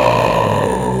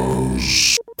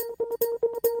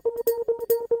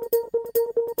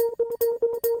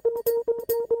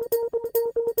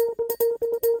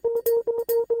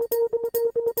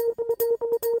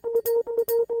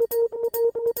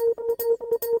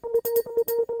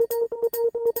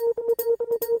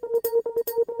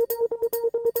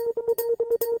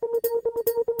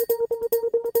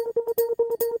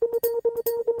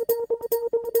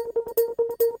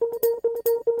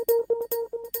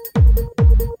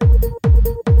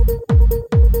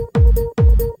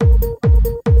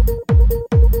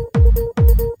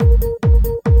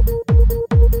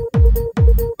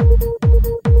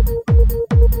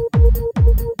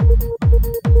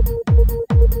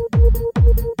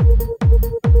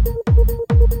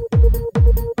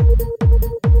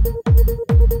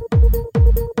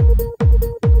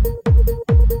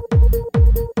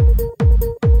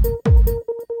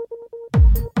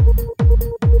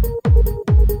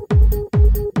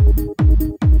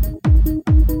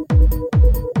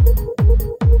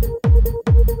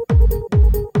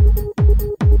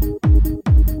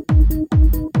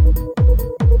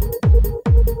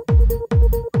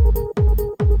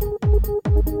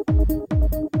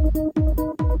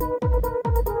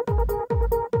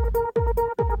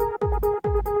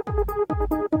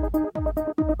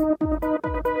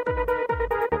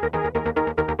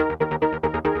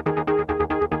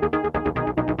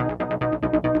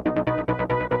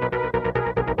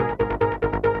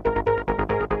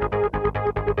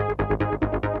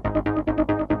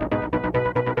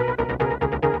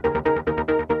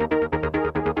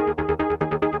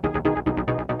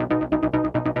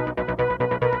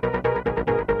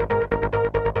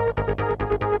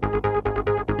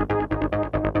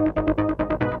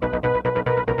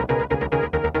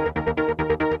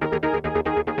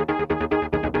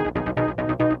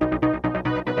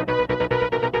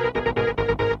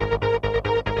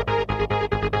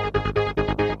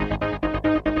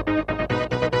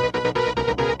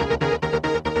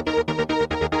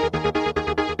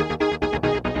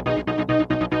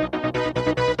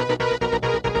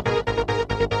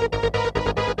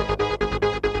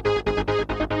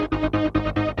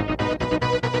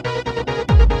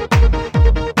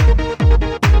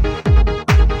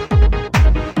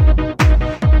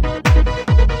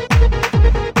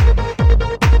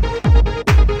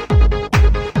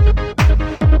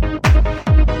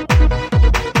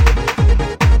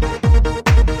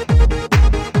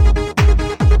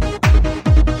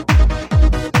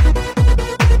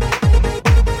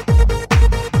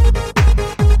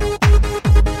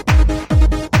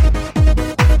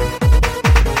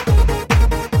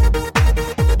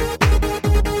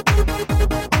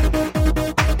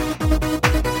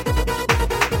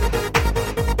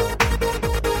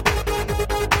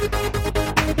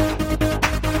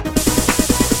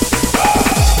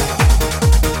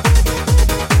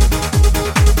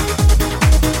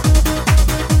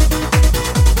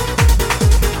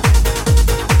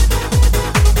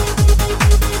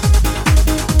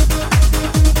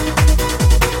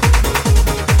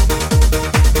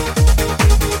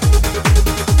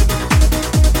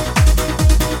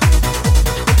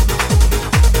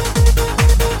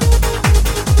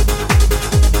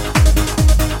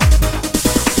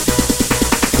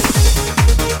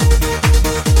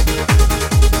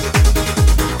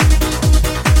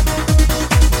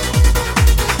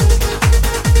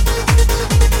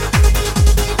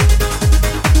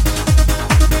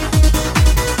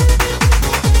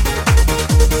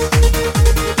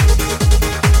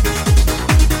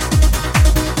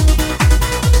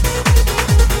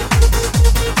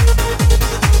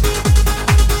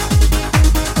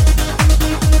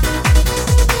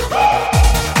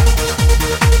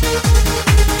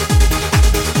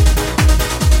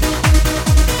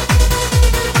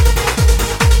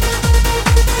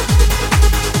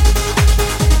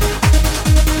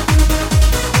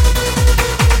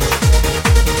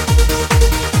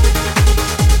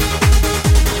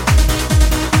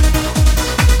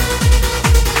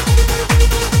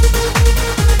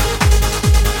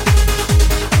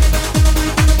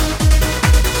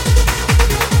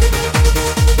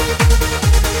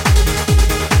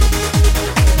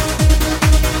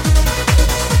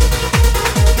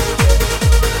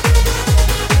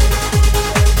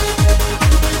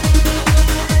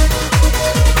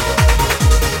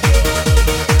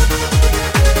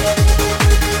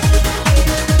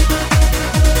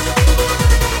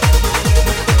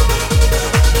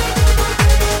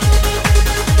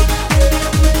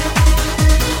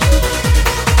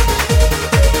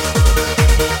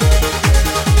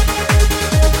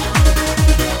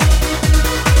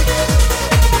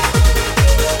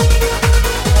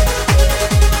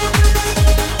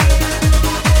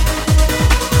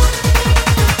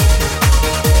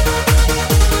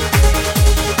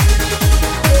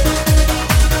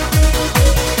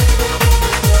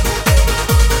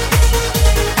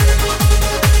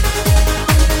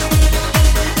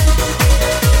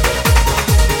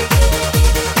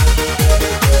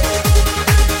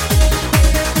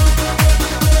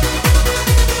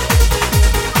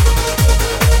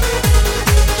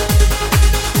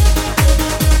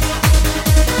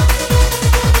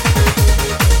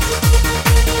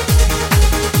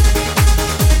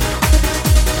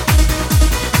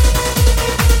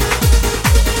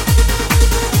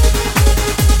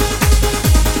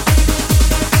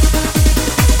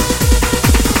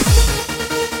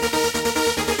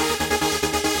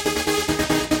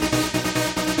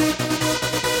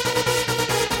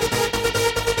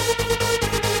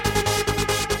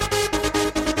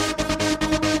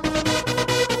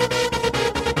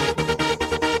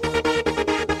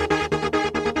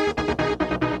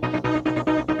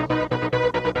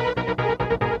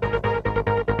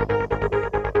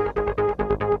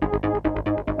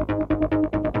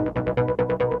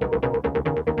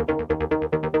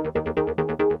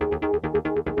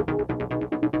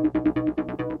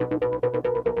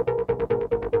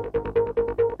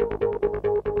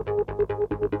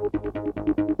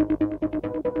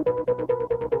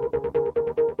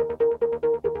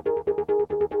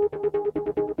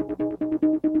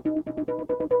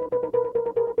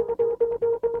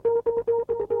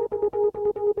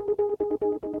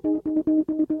 Proceed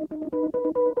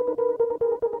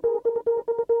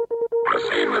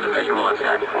with the visual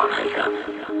attack formation.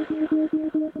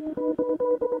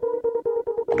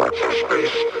 Watch your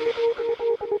space.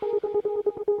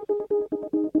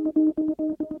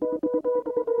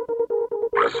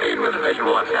 Proceed with the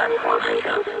visual attack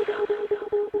formation.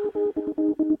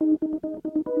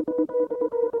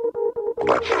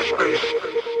 Watch your space.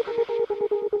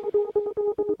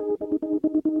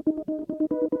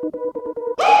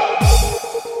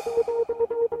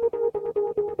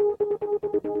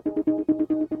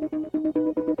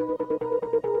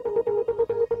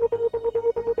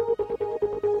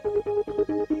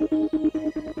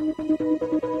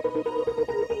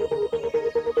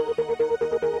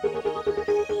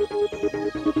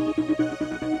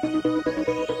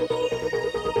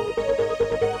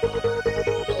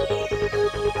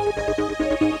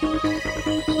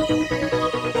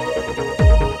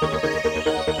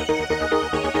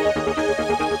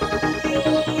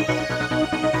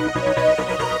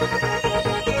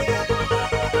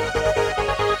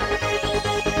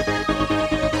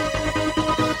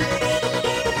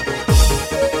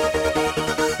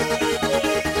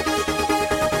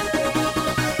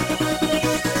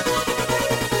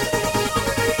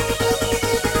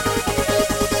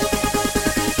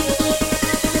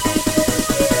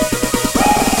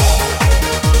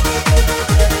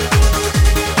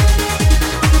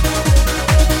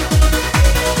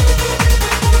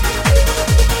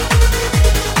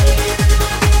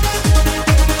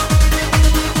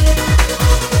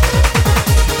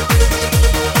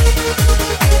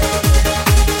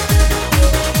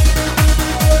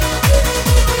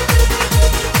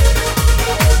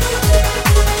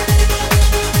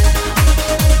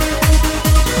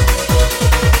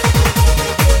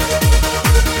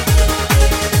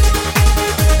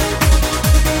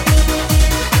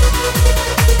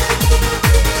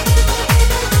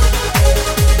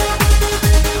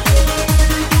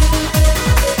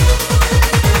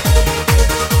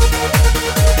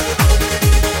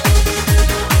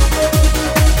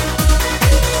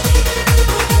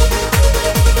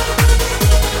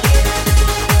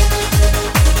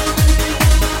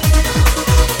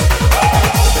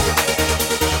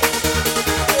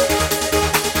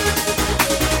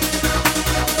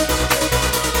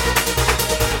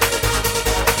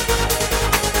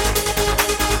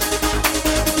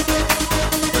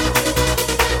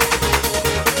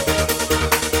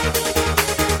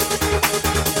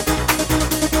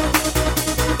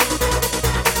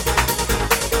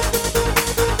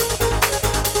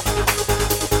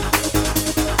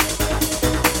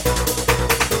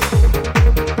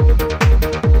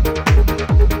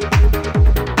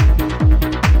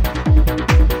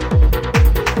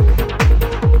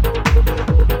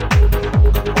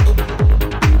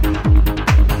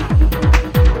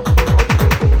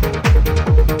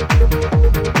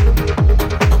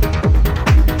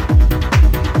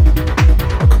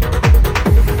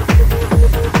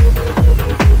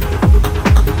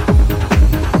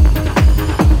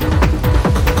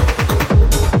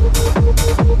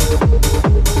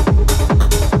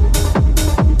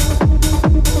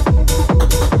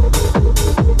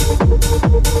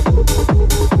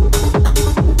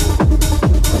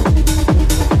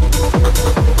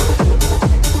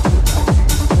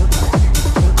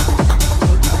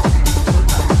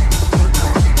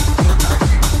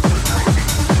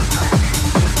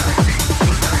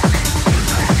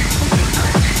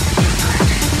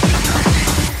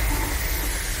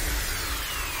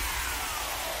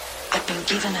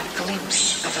 given a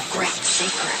glimpse of a great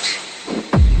secret.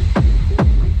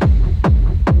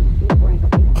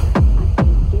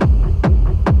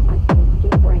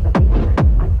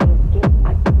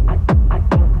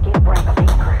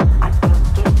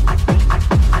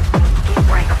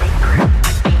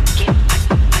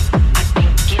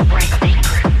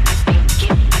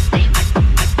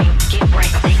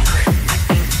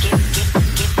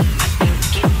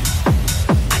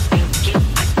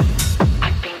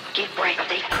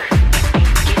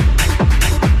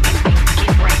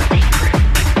 Give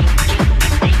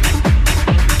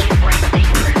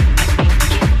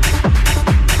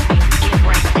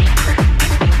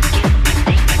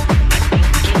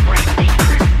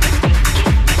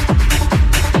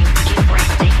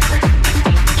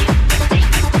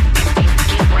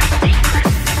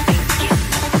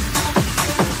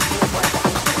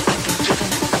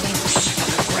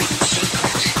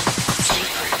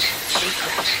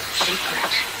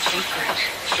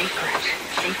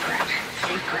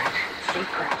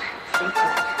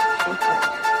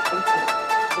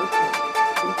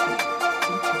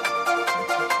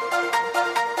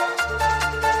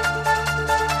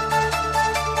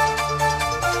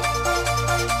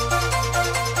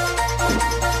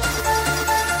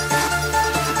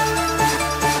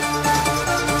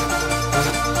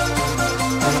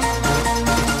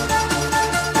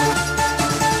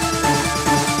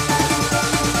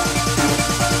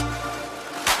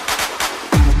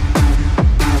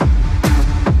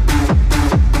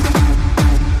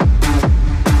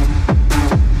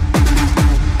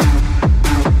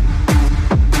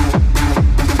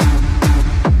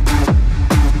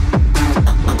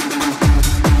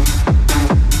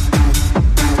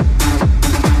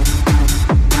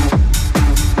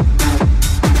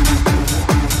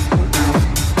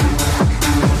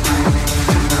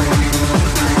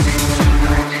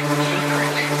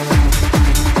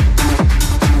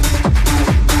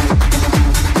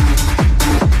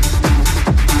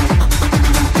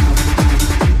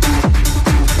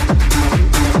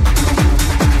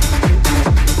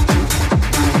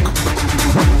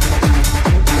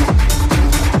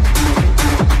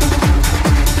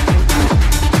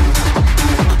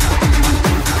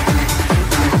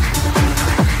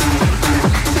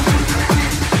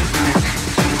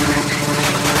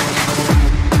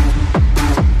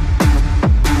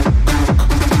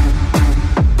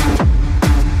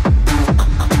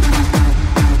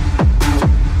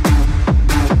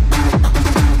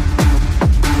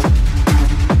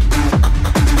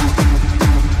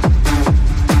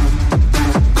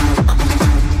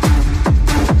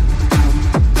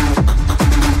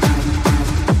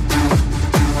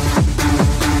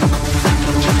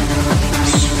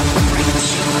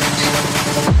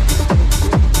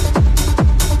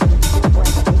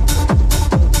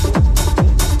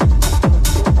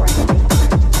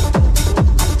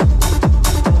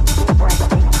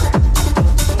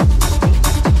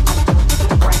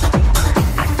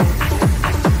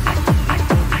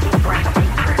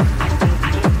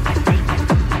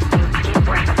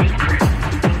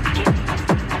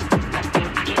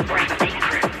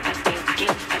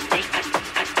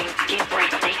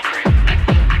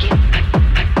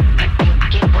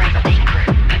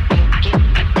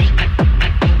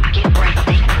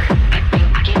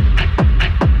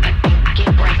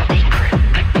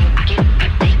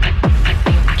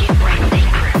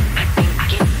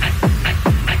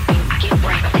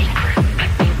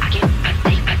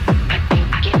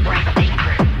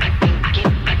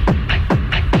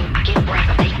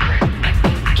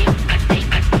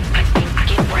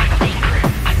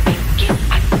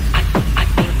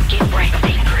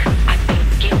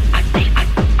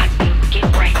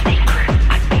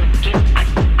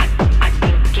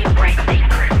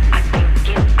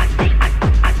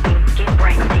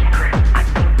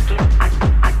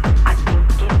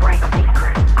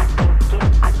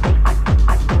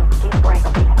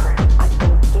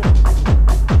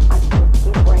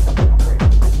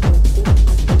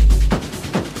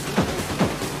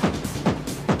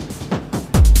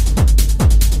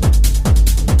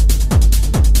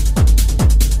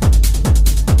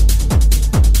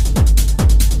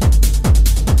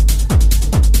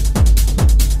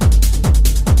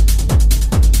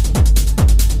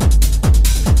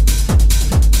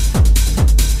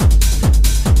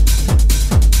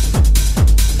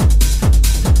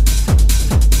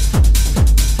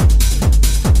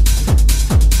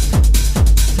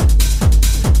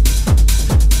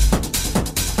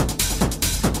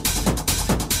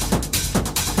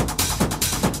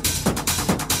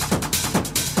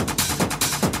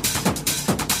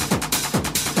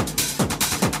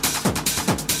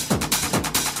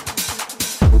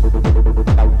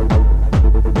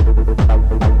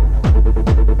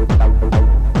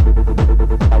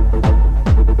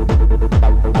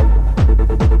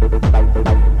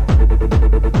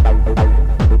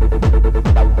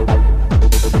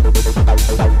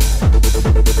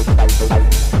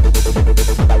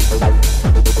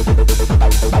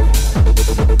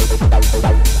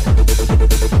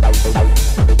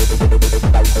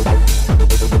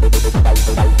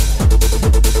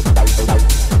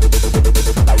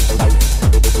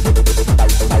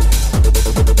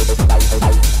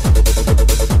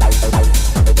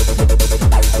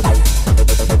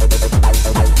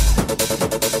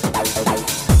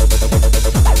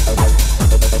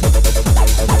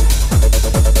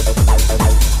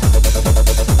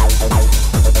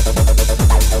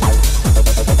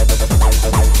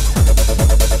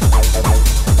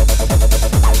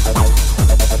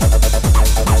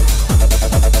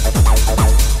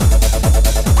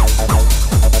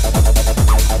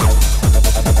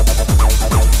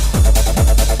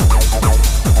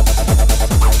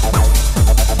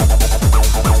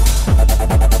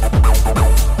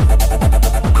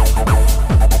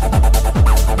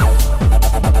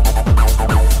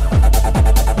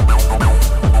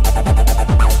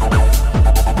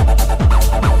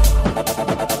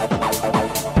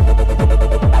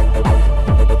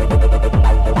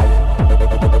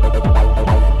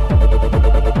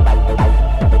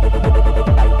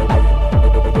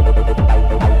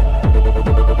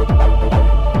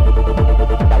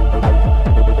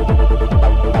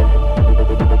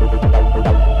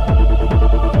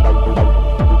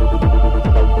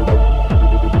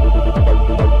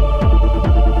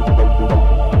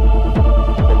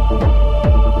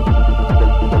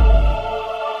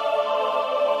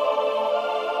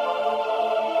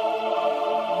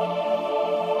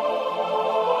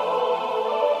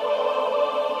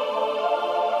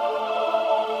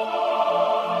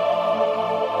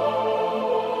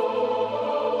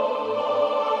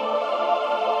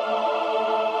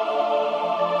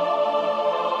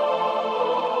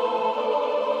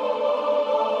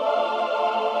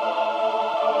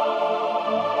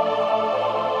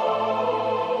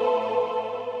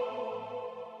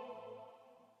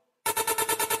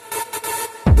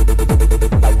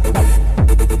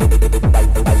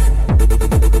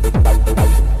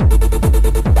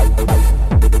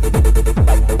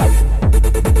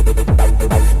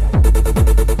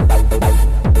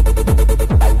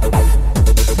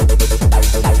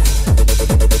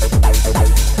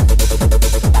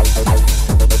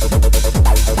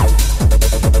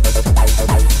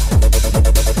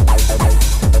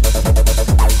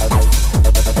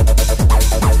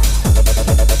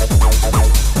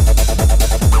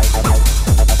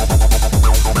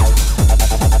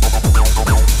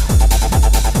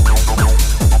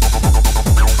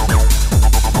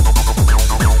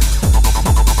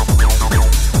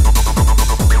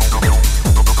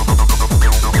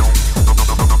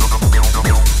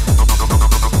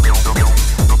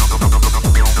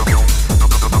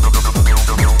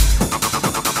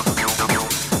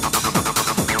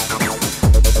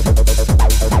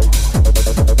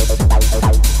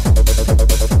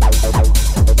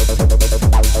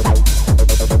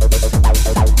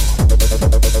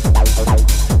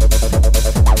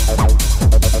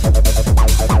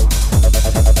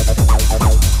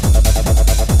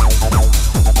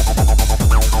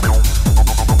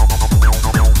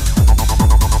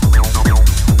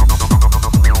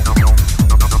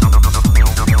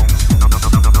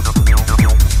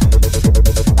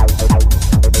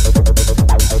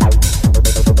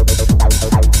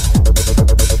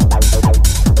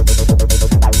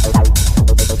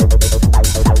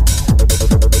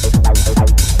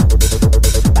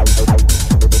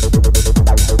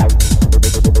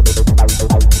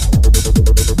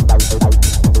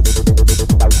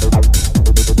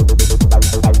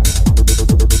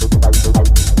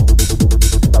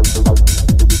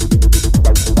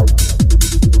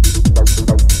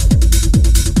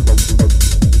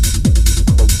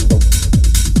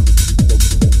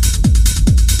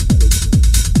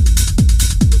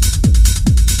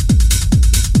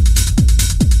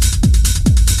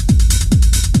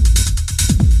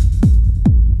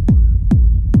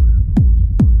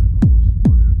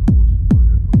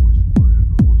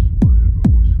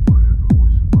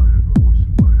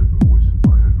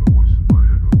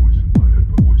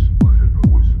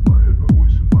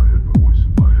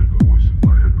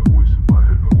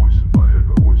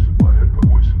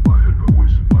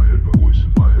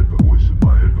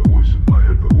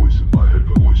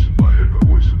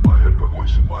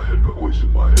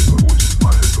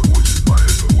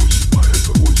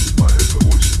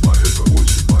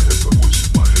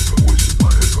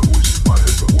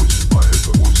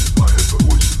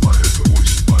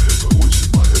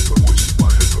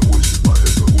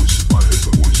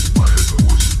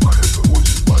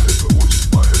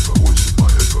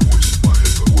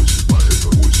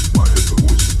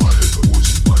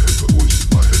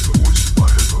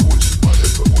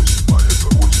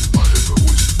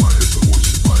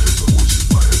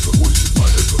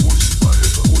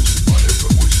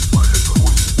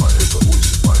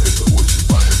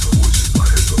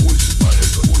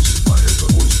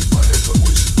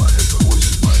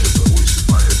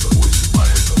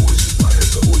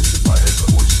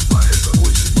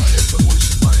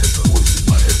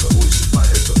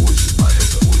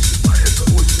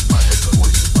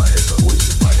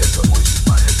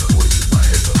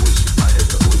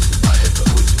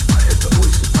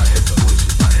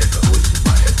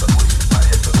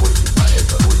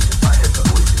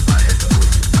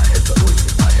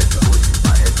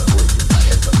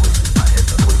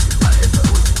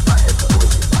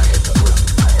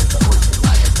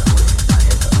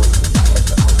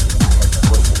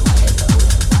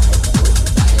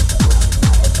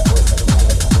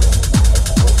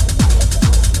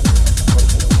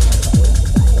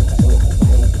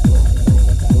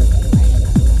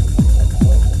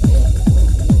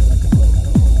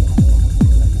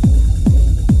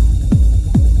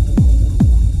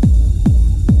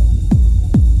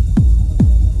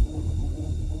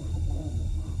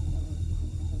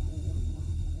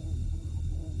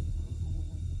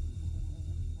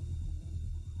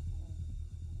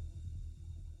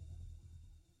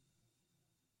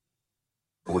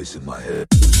voice in my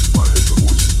head.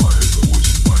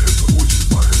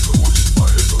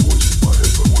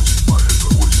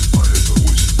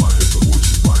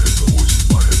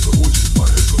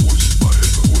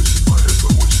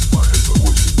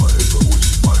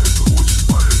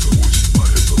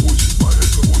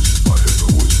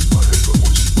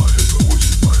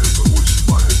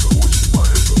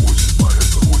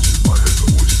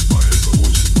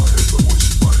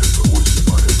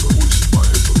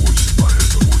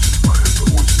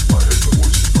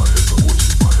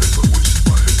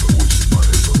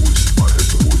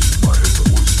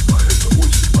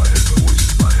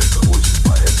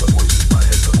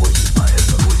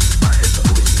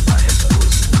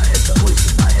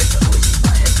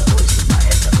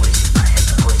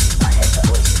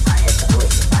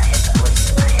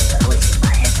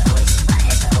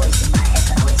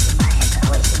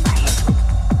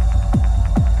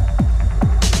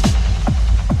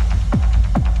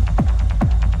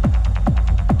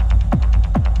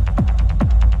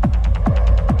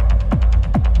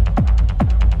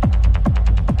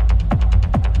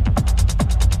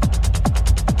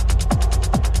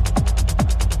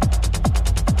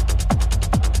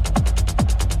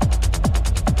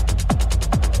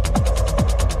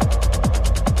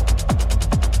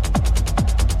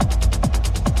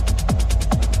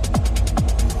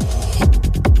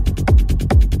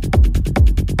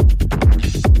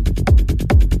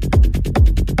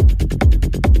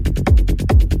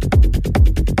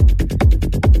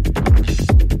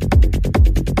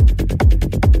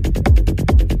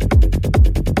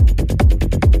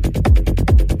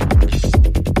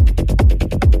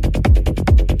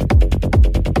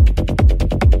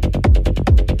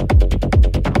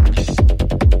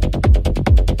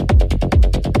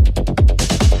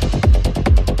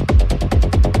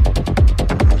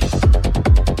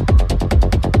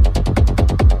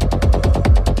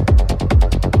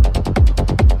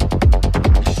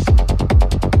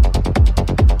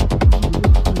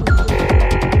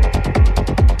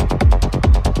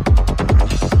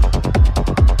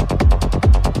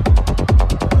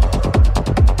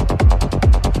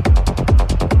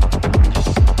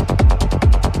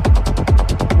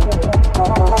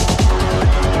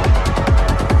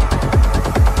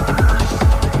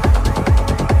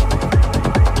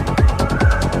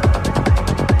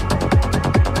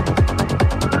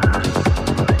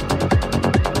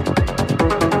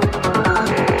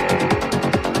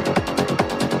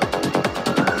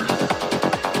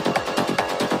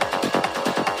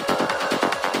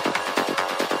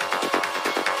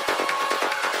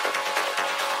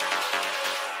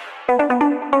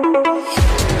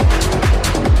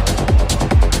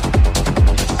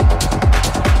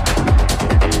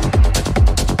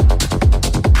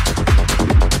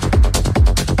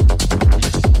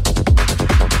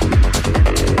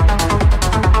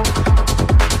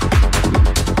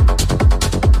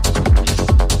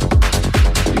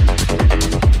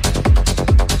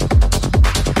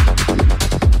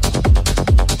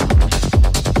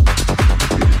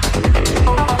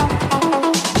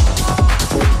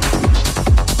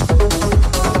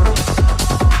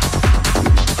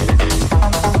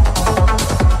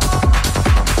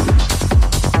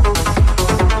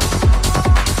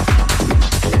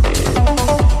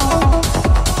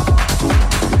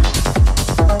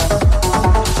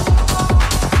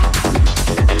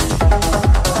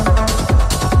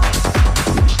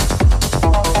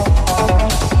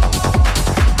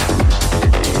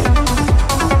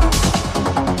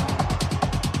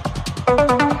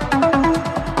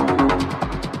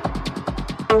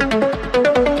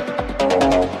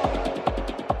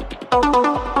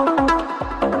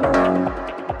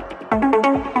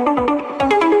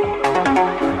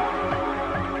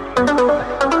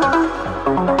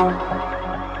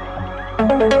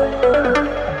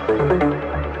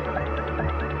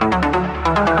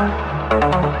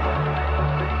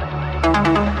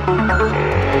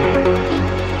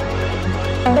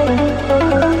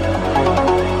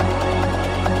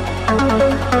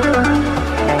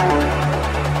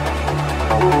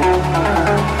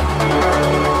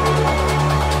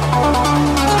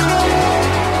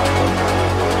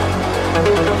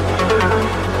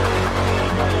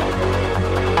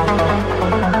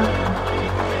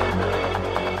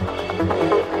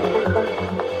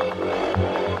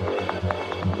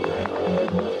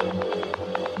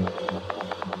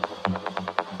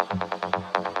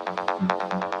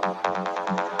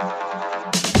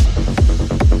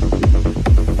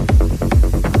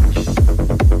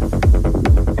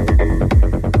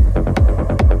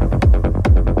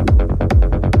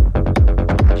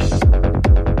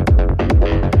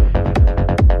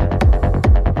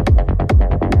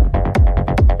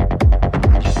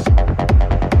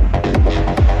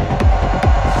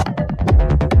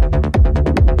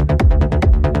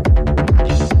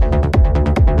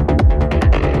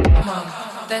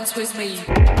 dance with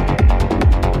me.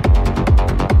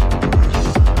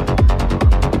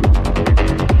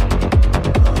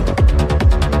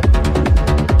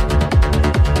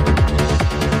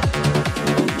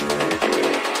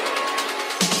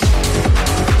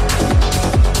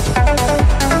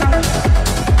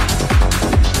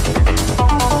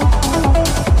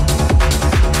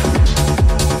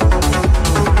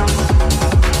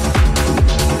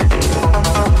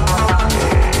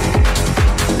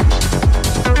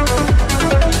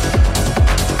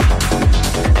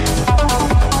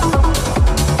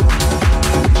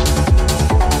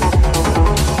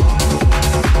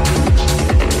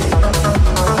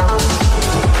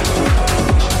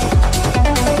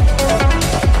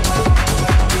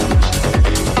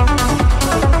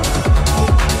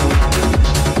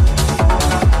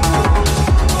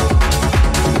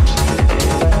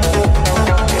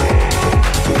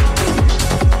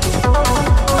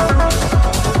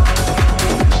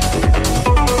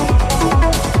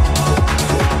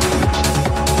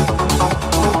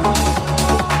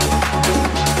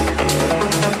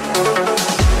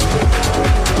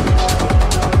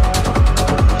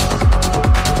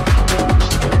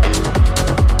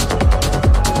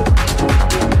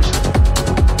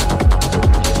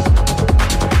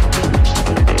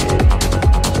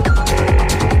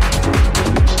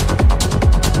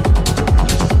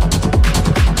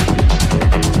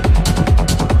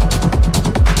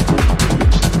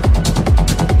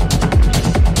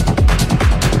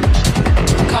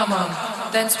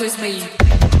 Dance with me.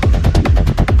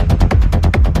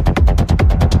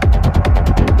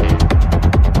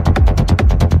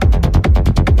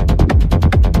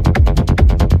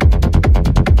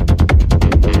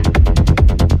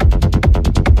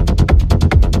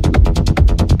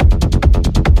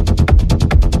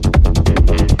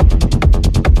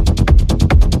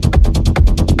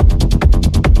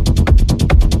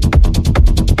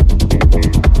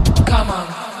 Come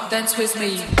on, dance with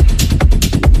me.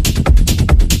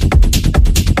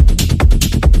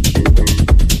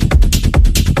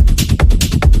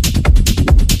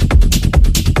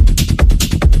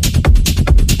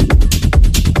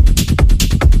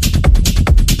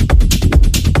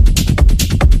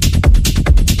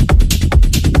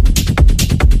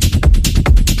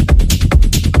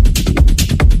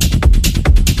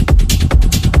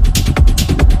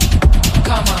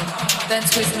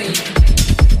 Dance with me.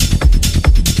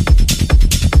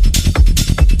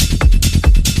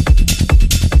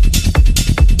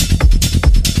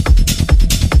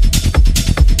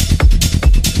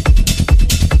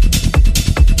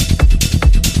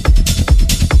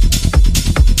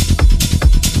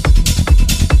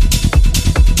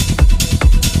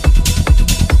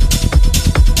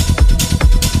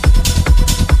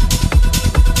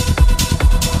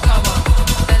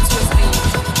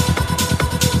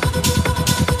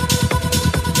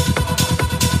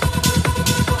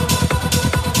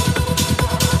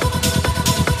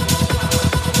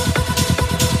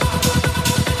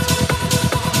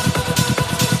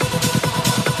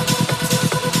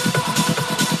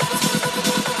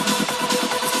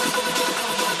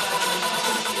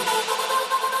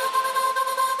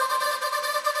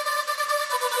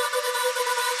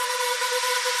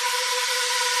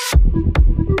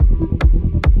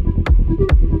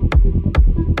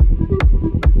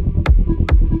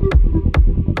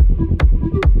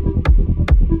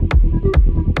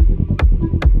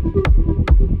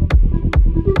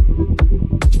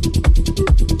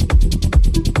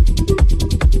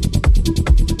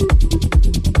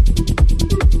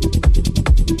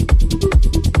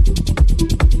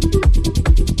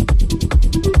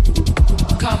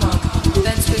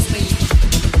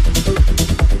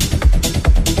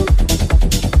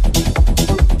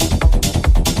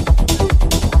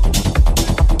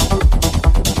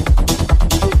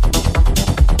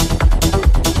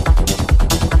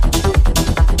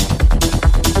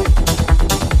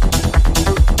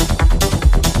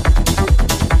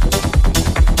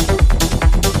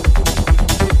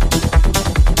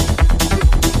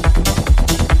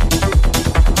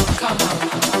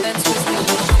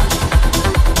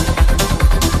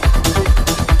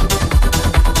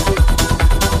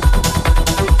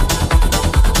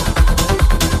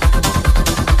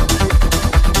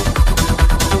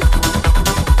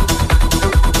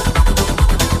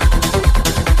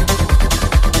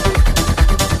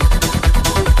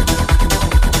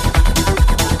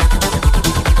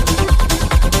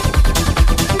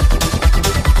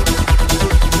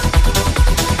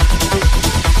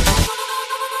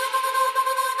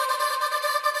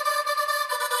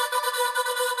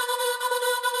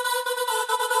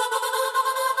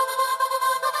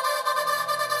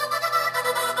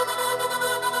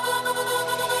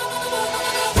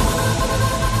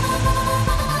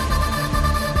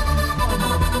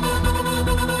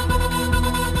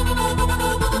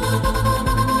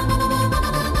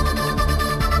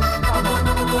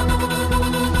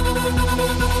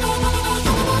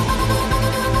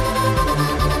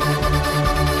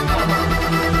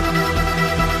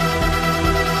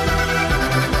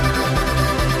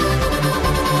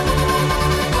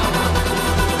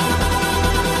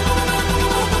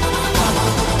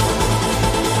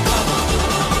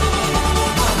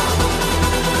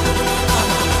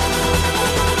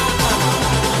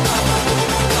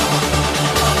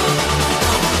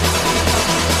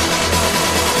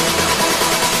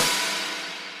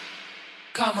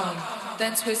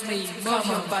 dance with me, move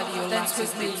your body, or dance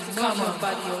with me, move your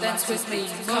body, or dance with me,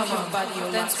 move your body,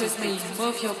 or dance with me,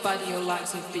 move your body, your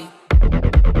legs with beat.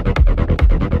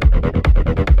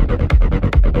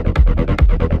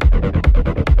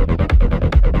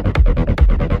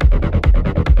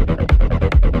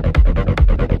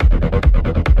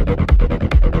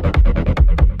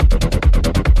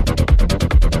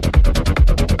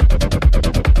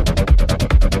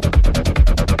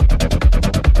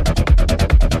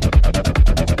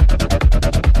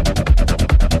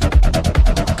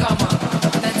 Come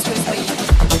on, dance with me.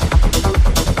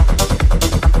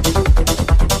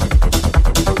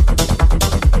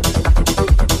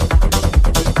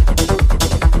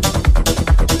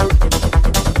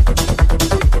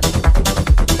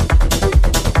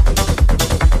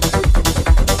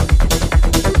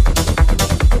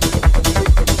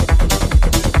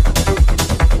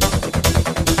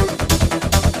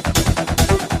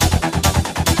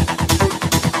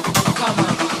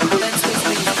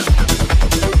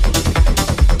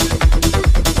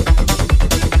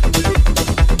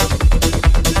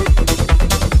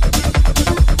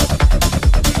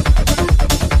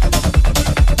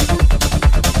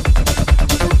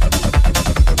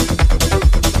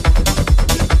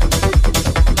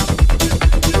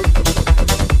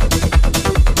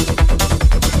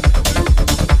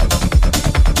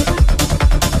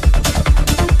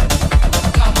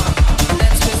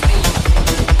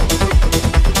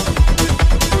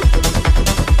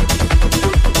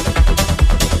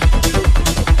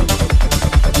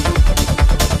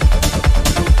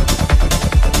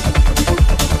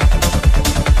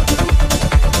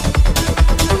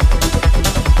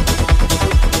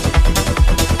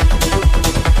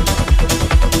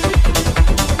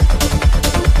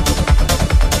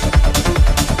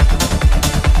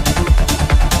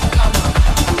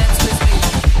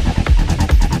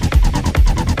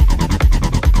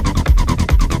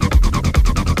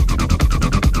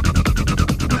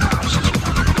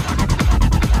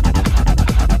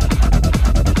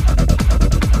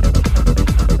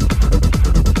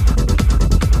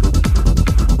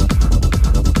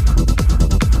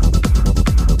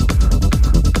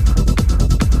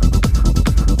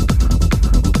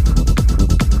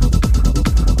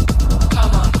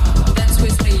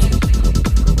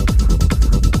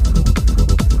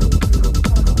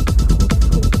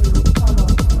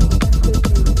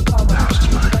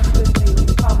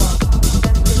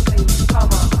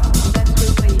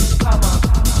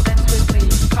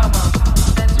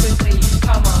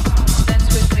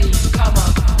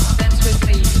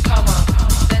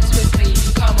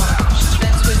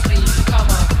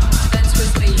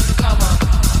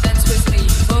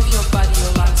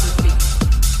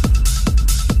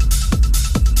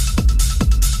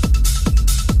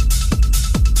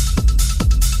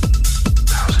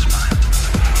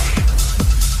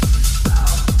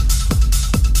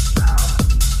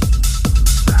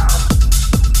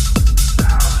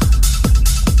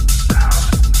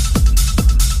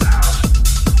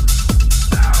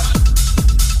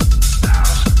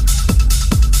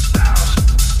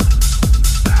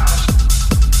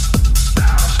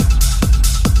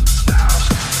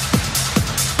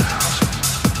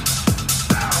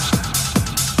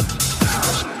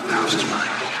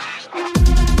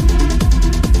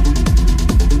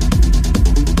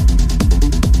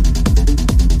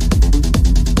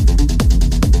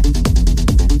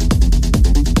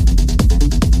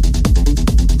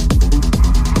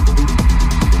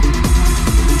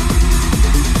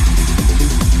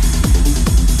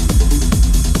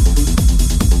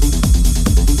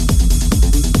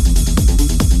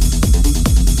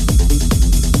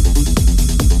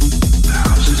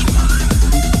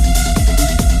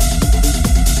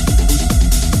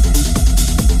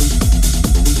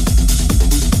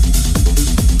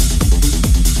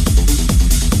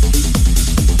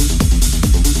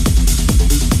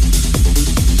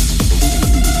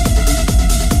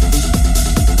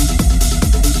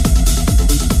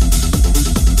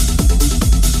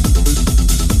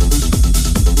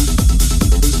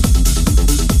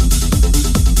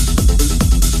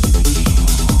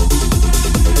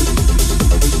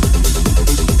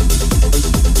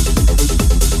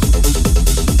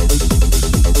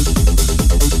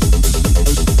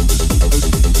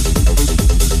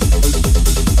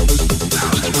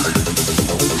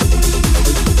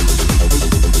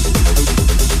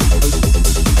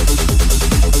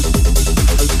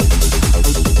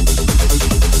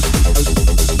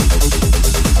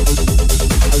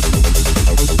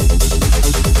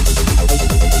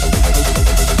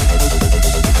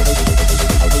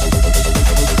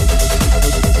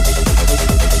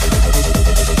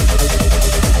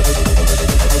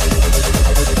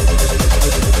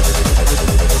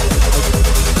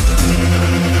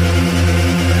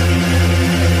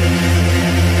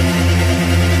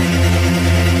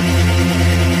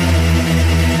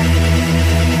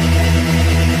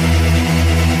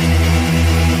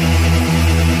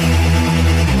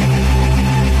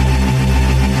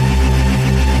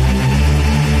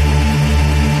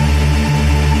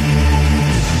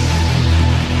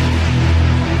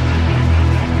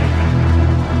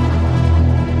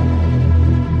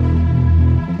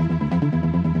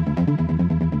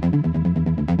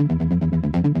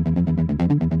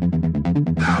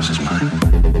 house is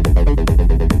mine.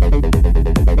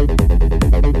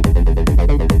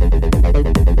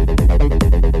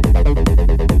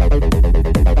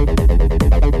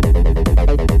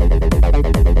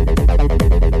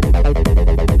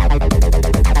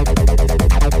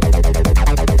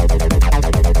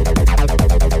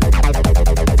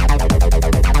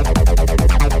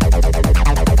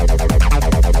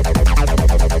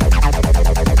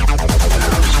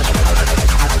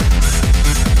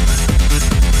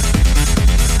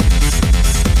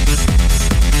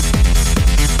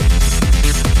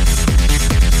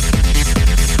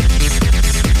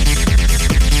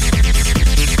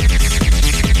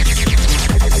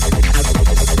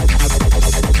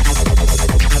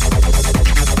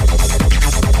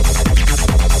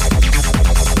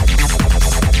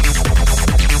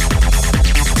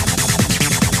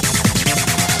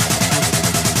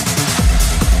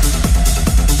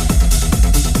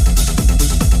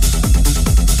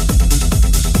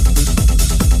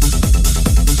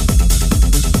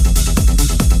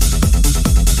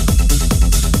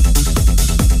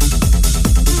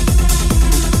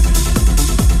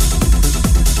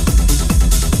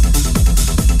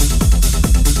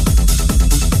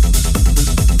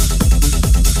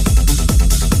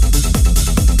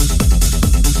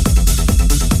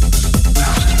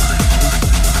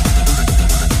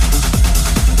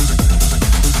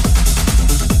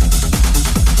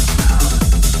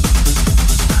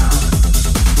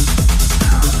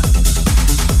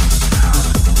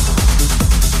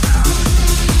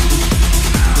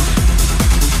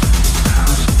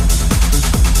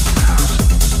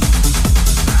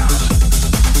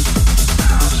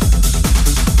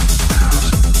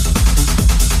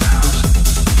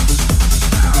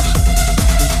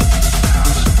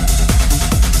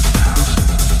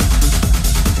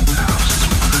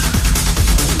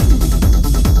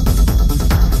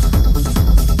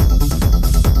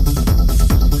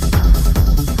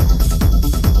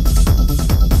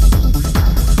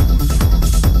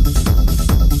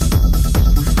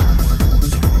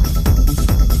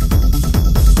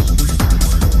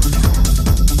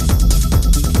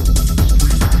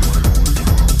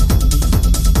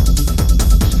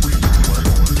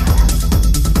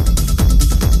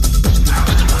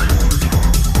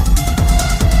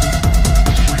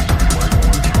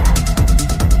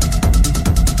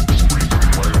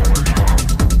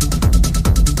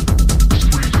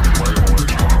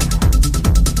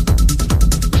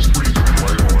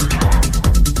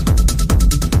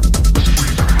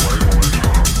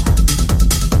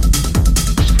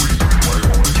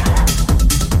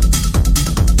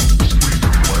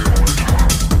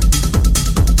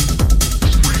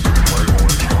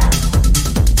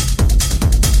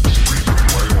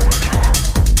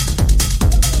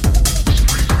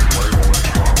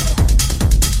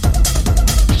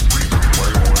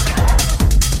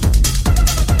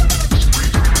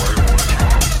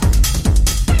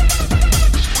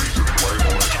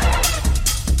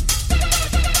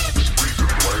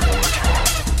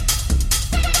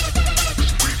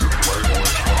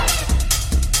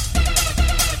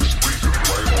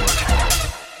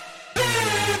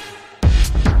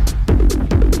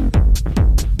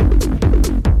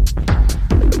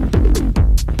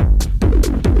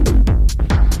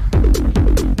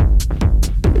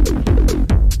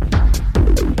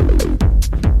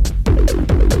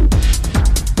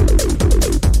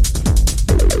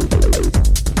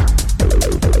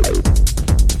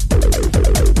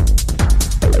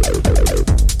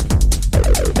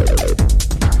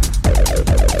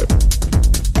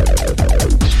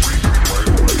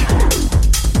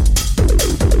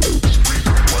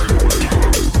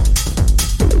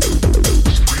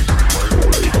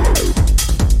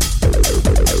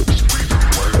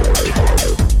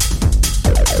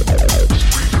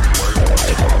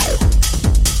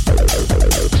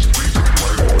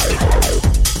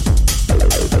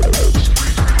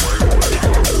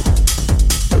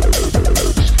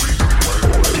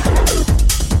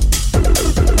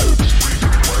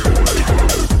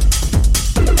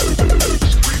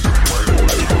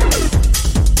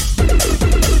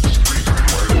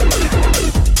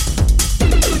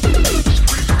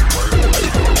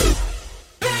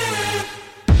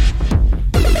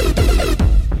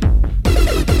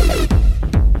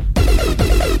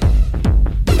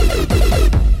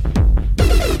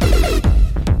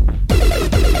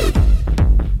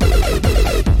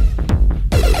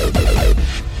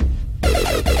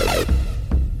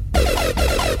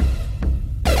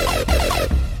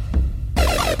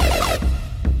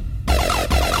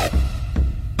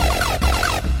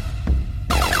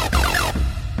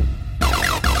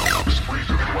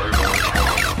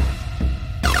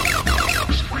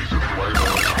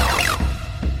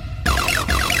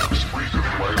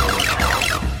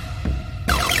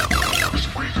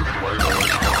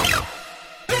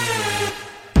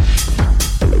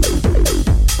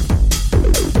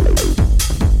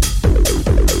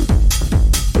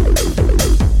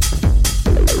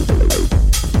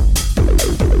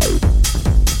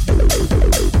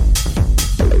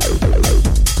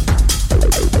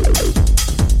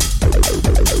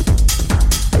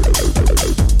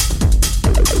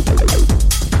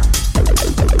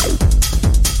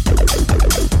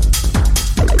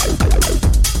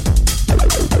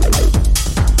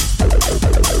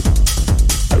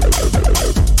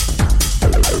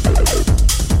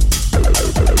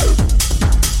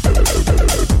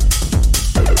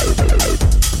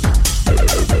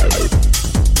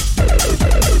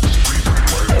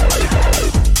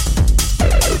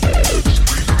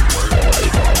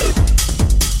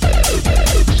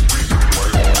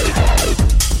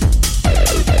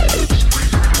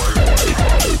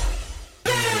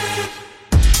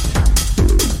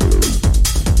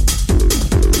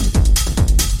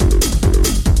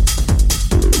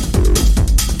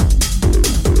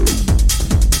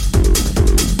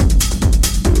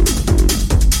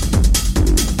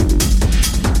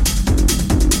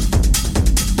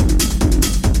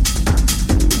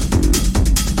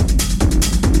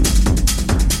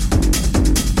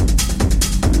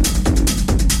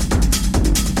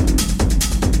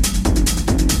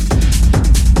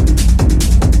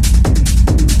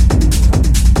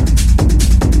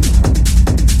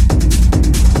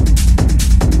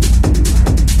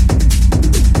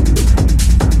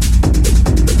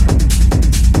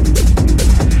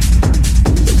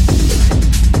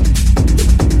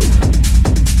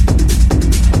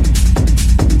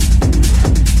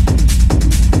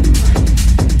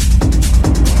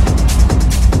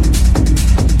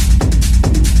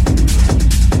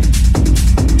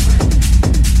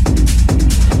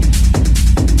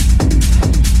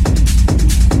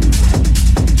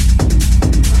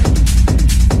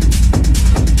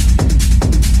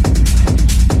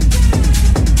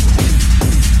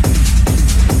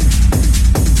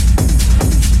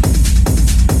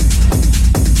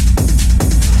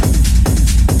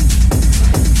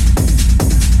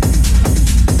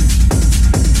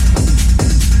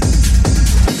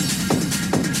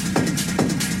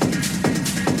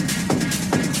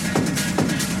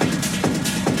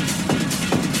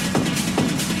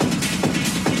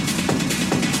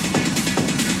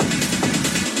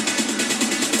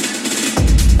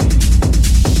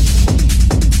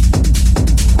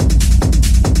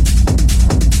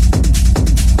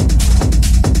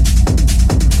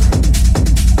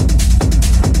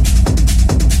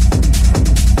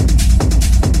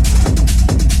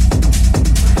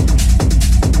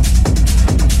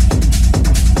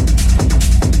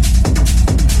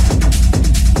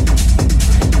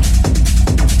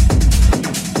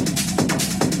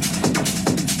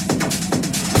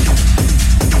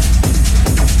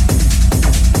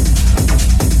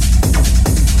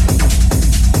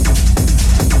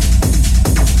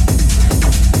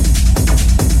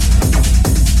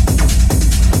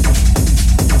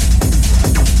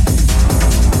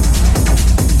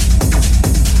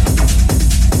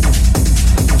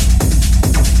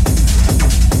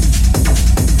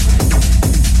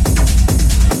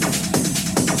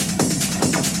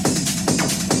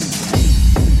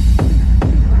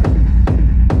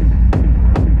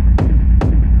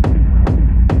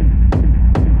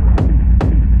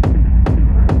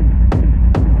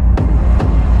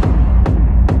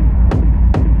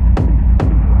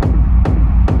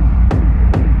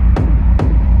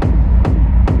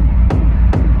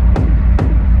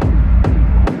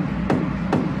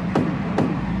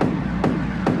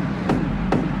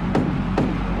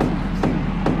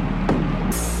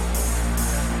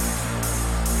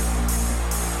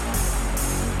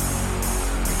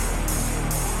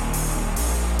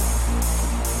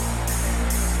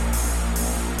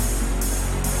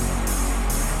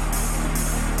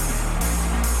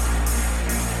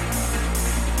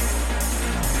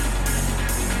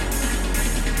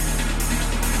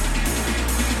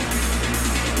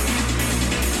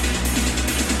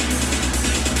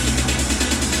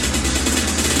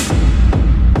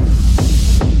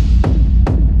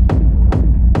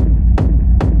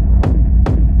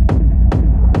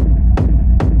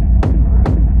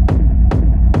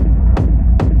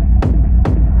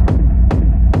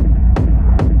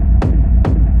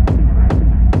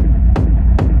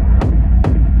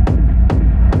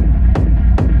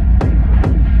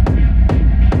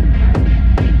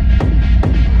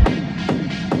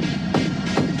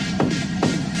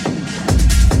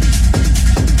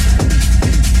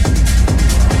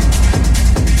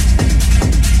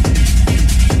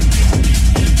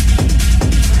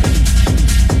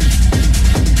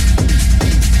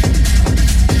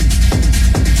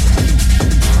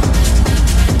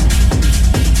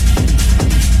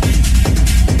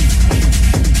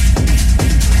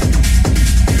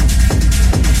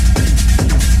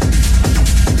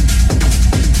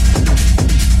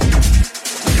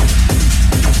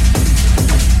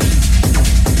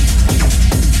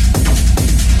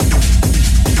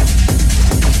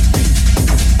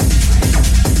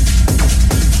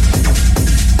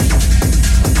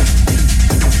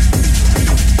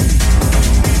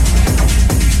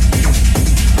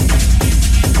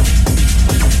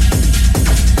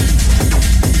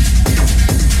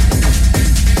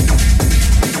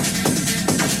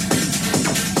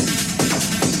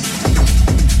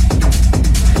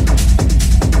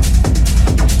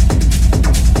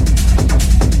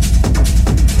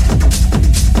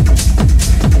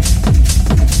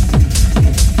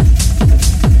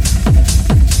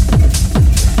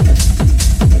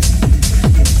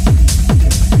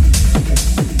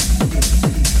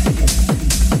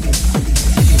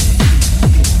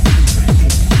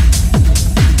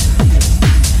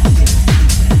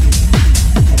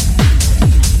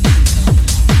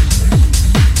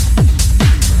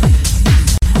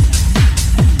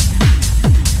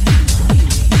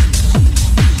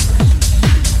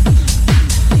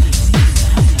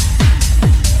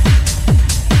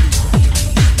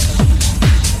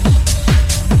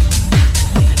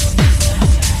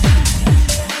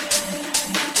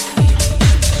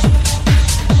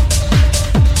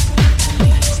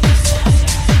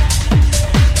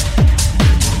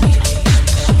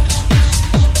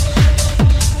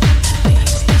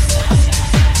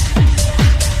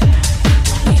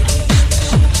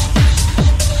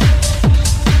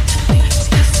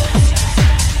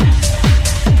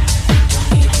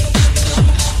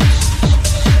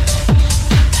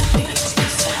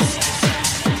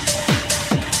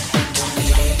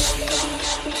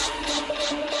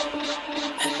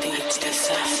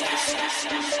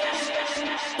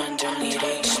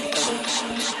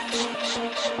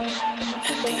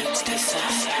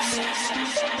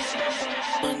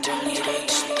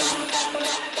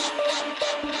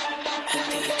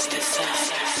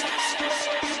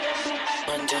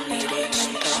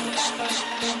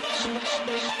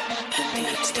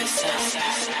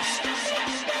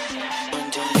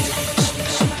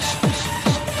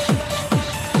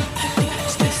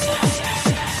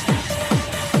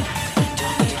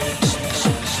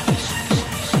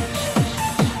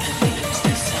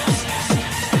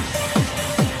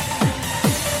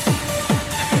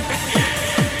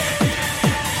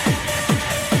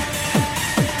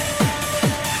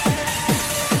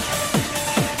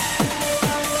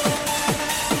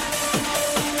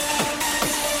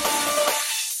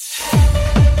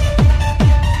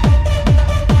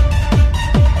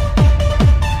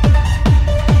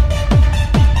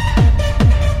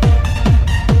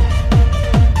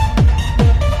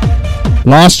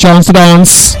 Last chance to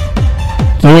dance.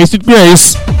 The Wasted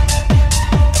Grayz.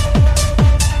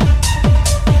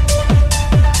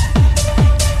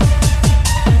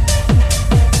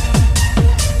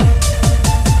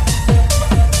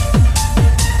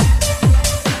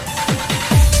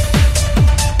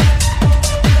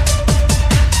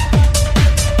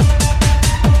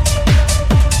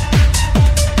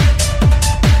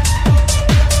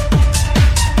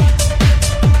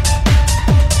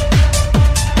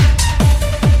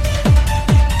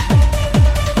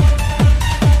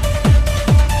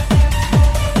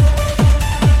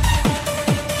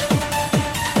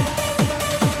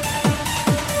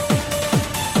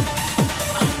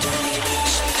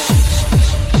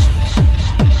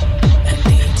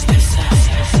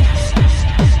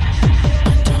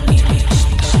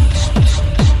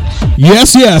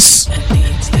 Yes,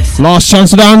 yes. Last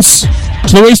chance to dance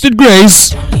to the Wasted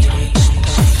Grayz.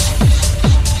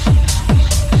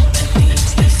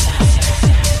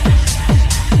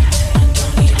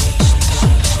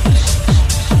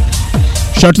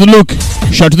 Shout to the Luke.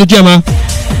 Shout to the Gemma.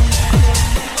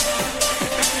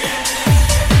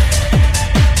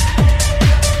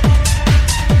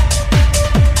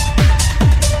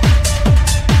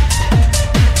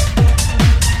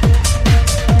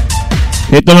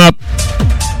 Hit them up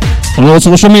on all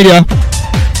social media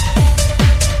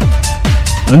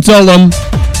and tell them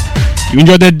you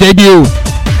enjoyed their debut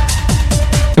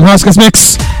in House Guest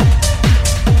Mix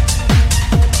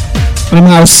in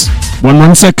House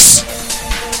 116.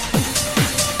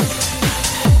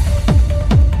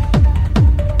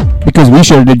 Because we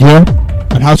sure did here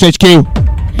at House HQ.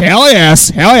 Hell yes,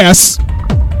 hell yes.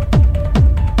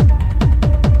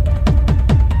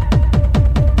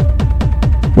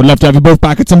 Would love to have you both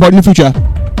back at some point in the future.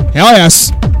 Hell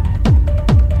yes.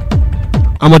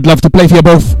 I would love to play for you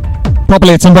both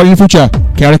properly at some point in the future.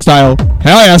 Chaotic style.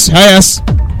 Hell yes, hell yes.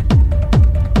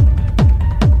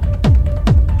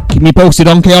 Keep me posted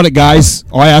on Chaotic, guys.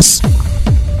 Oh yes.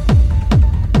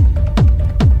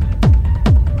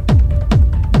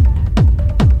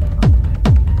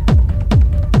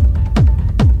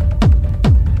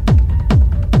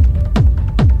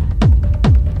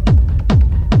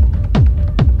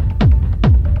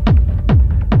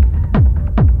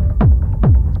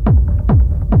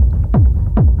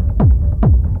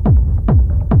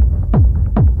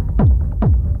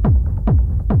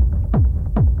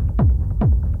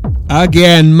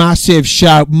 Again, massive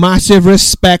shout, massive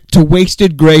respect to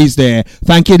Wasted Grayz there.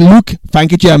 Thank you, Luke.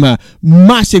 Thank you, Gemma.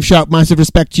 Massive shout, massive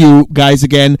respect to you guys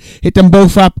again. Hit them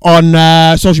both up on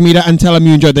social media and tell them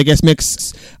you enjoyed their guest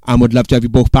mix. And would love to have you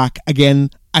both back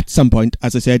again at some point,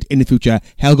 as I said, in the future.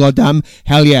 Hell goddamn,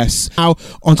 hell yes. Now,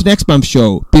 on to next month's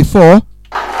show. Before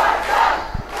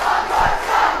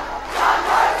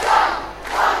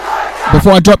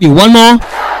I drop you one more,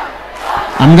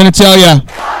 I'm going to tell you,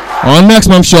 on next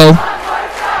month's show,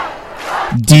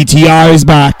 DTR is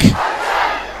back.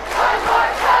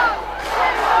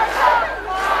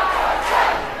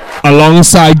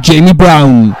 Alongside Jamie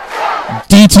Brown.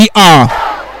 DTR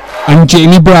and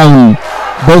Jamie Brown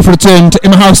both return to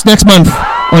In My House next month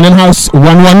on In House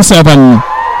 117.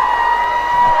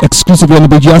 Exclusively on the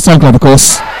BGR SoundCloud, of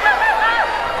course.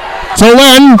 Till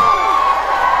then,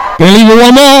 gonna leave you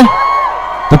one more.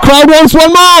 The crowd wants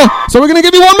one more, so we're gonna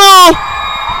give you one more.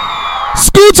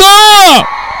 Scooter!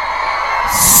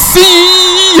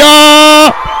 See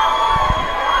ya!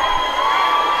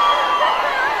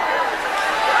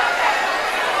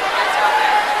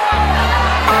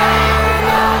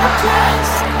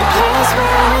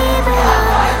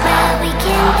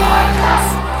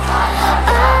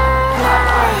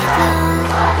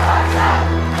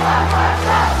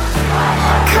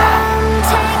 Come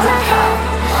take my hand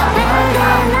when the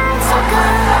nights are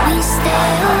gone.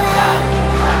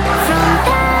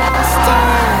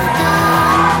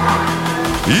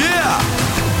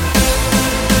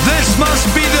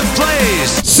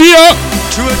 See ya!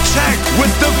 To attack with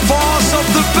the force of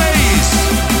the bass.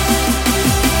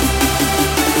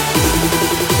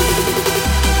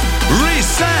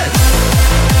 Reset.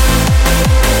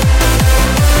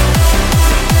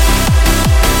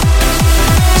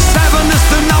 7 is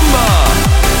the number,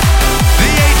 the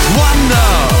 8th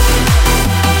wonder.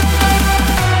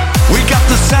 We got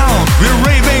the sound, we're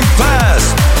raving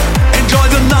fast. Enjoy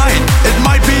the night, it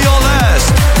might be your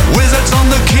last. Wizards on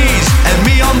the keys and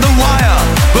me on the wire.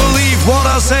 Believe what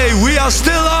I say, we are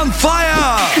still on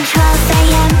fire. Controls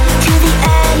AM to the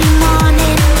early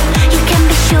morning. You can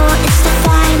be sure it's the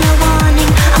final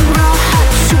warning. I'm raw, hot,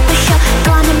 super sharp,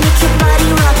 gonna make your body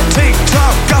rock. Tick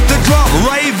tock, got the drop,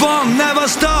 rave on, never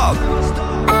stop.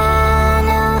 I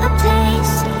know a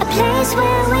place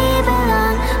where we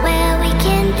belong, where we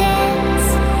can dance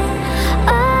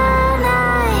all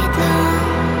night long.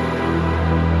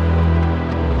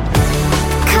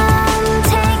 Come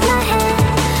take my hand,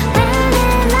 when the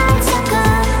lights are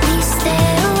gone, we stay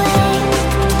away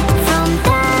from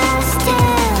dusk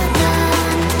till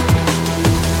dawn.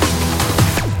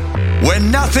 When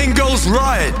nothing goes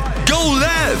right, go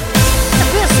left.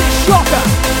 This is Shocker.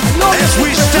 As we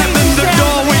step in the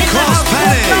door, we cause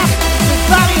panic.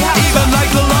 Even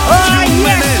like the last few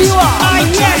minutes. Yes, you are.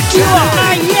 Yes, you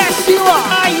are. Yes, you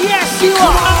are. Yes, you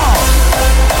are.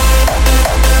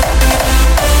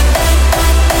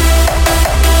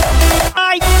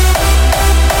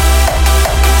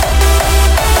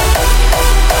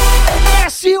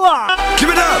 Yes, you are. Give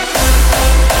it up.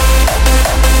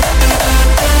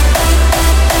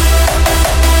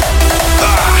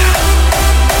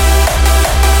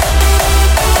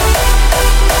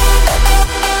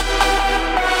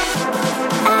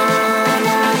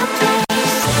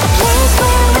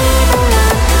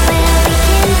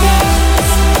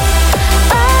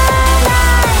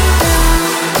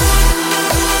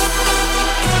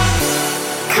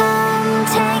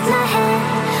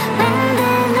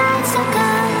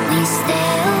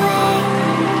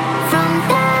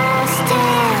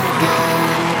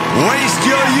 Waste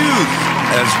your youth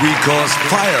as we cause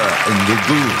fire in the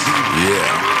booth.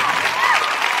 Yeah.